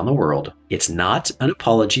unleashed on the world. It's not an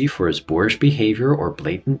apology for his boorish behavior or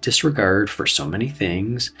blatant disregard for so many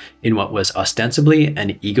things in what was ostensibly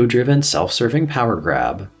an ego-driven, self-serving power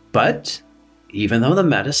grab. But even though the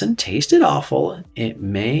medicine tasted awful, it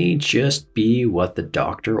may just be what the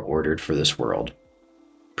doctor ordered for this world.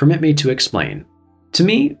 Permit me to explain. To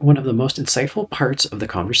me, one of the most insightful parts of the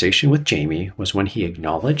conversation with Jamie was when he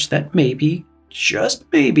acknowledged that maybe, just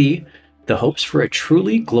maybe, The hopes for a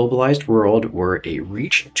truly globalized world were a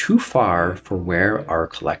reach too far for where our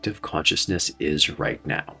collective consciousness is right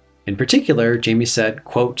now. In particular, Jamie said,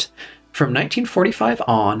 quote, "From 1945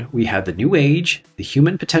 on, we had the New Age, the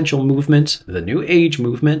Human Potential Movement, the New Age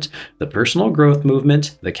Movement, the Personal Growth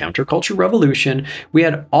Movement, the Counterculture Revolution. We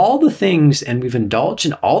had all the things, and we've indulged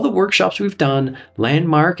in all the workshops we've done,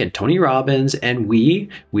 Landmark and Tony Robbins, and we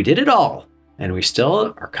did it all. And we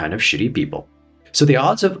still are kind of shitty people." So the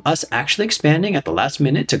odds of us actually expanding at the last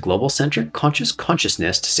minute to global-centric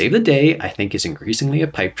consciousness to save the day, I think, is increasingly a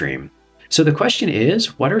pipe dream. So the question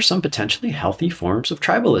is, what are some potentially healthy forms of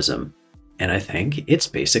tribalism? And I think it's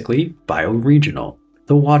basically bioregional,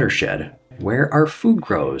 the watershed, where our food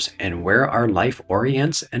grows and where our life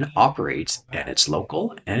orients and operates, and it's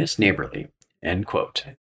local and it's neighborly, end quote.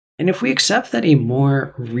 And if we accept that a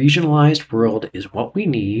more regionalized world is what we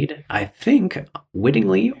need, I think,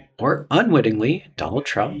 wittingly or unwittingly, Donald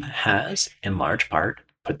Trump has, in large part,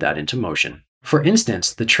 put that into motion. For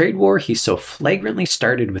instance, the trade war he so flagrantly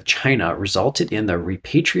started with China resulted in the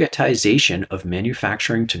repatriatization of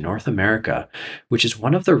manufacturing to North America, which is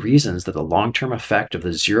one of the reasons that the long-term effect of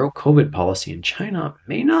the zero COVID policy in China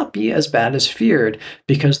may not be as bad as feared,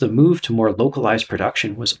 because the move to more localized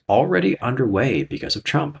production was already underway because of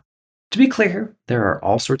Trump. To be clear, there are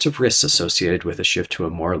all sorts of risks associated with a shift to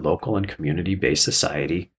a more local and community-based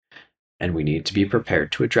society, and we need to be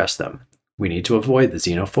prepared to address them. We need to avoid the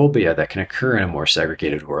xenophobia that can occur in a more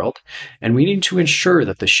segregated world, and we need to ensure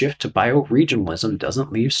that the shift to bioregionalism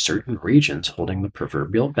doesn't leave certain regions holding the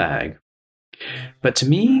proverbial bag. But to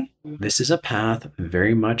me, this is a path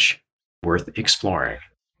very much worth exploring.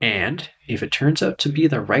 And if it turns out to be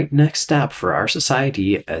the right next step for our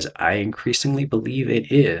society, as I increasingly believe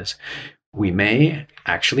it is, we may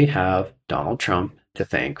actually have Donald Trump to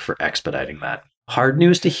thank for expediting that. Hard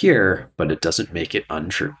news to hear, but it doesn't make it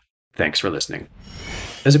untrue. Thanks for listening.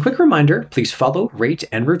 As a quick reminder, please follow, rate,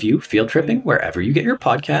 and review Field Tripping wherever you get your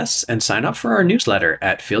podcasts, and sign up for our newsletter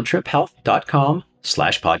at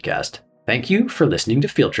fieldtriphealth.com/podcast. Thank you for listening to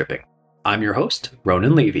Field Tripping. I'm your host,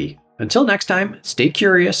 Ronan Levy. Until next time, stay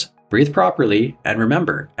curious, breathe properly, and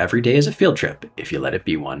remember, every day is a field trip if you let it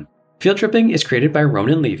be one. Field Tripping is created by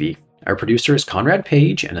Ronan Levy. Our producer is Conrad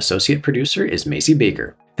Page, and associate producer is Macy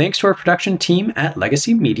Baker. Thanks to our production team at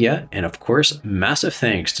Legacy Media, and of course, massive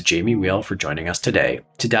thanks to Jamie Wheel for joining us today.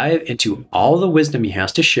 To dive into all the wisdom he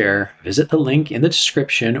has to share, visit the link in the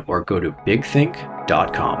description or go to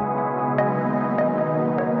bigthink.com.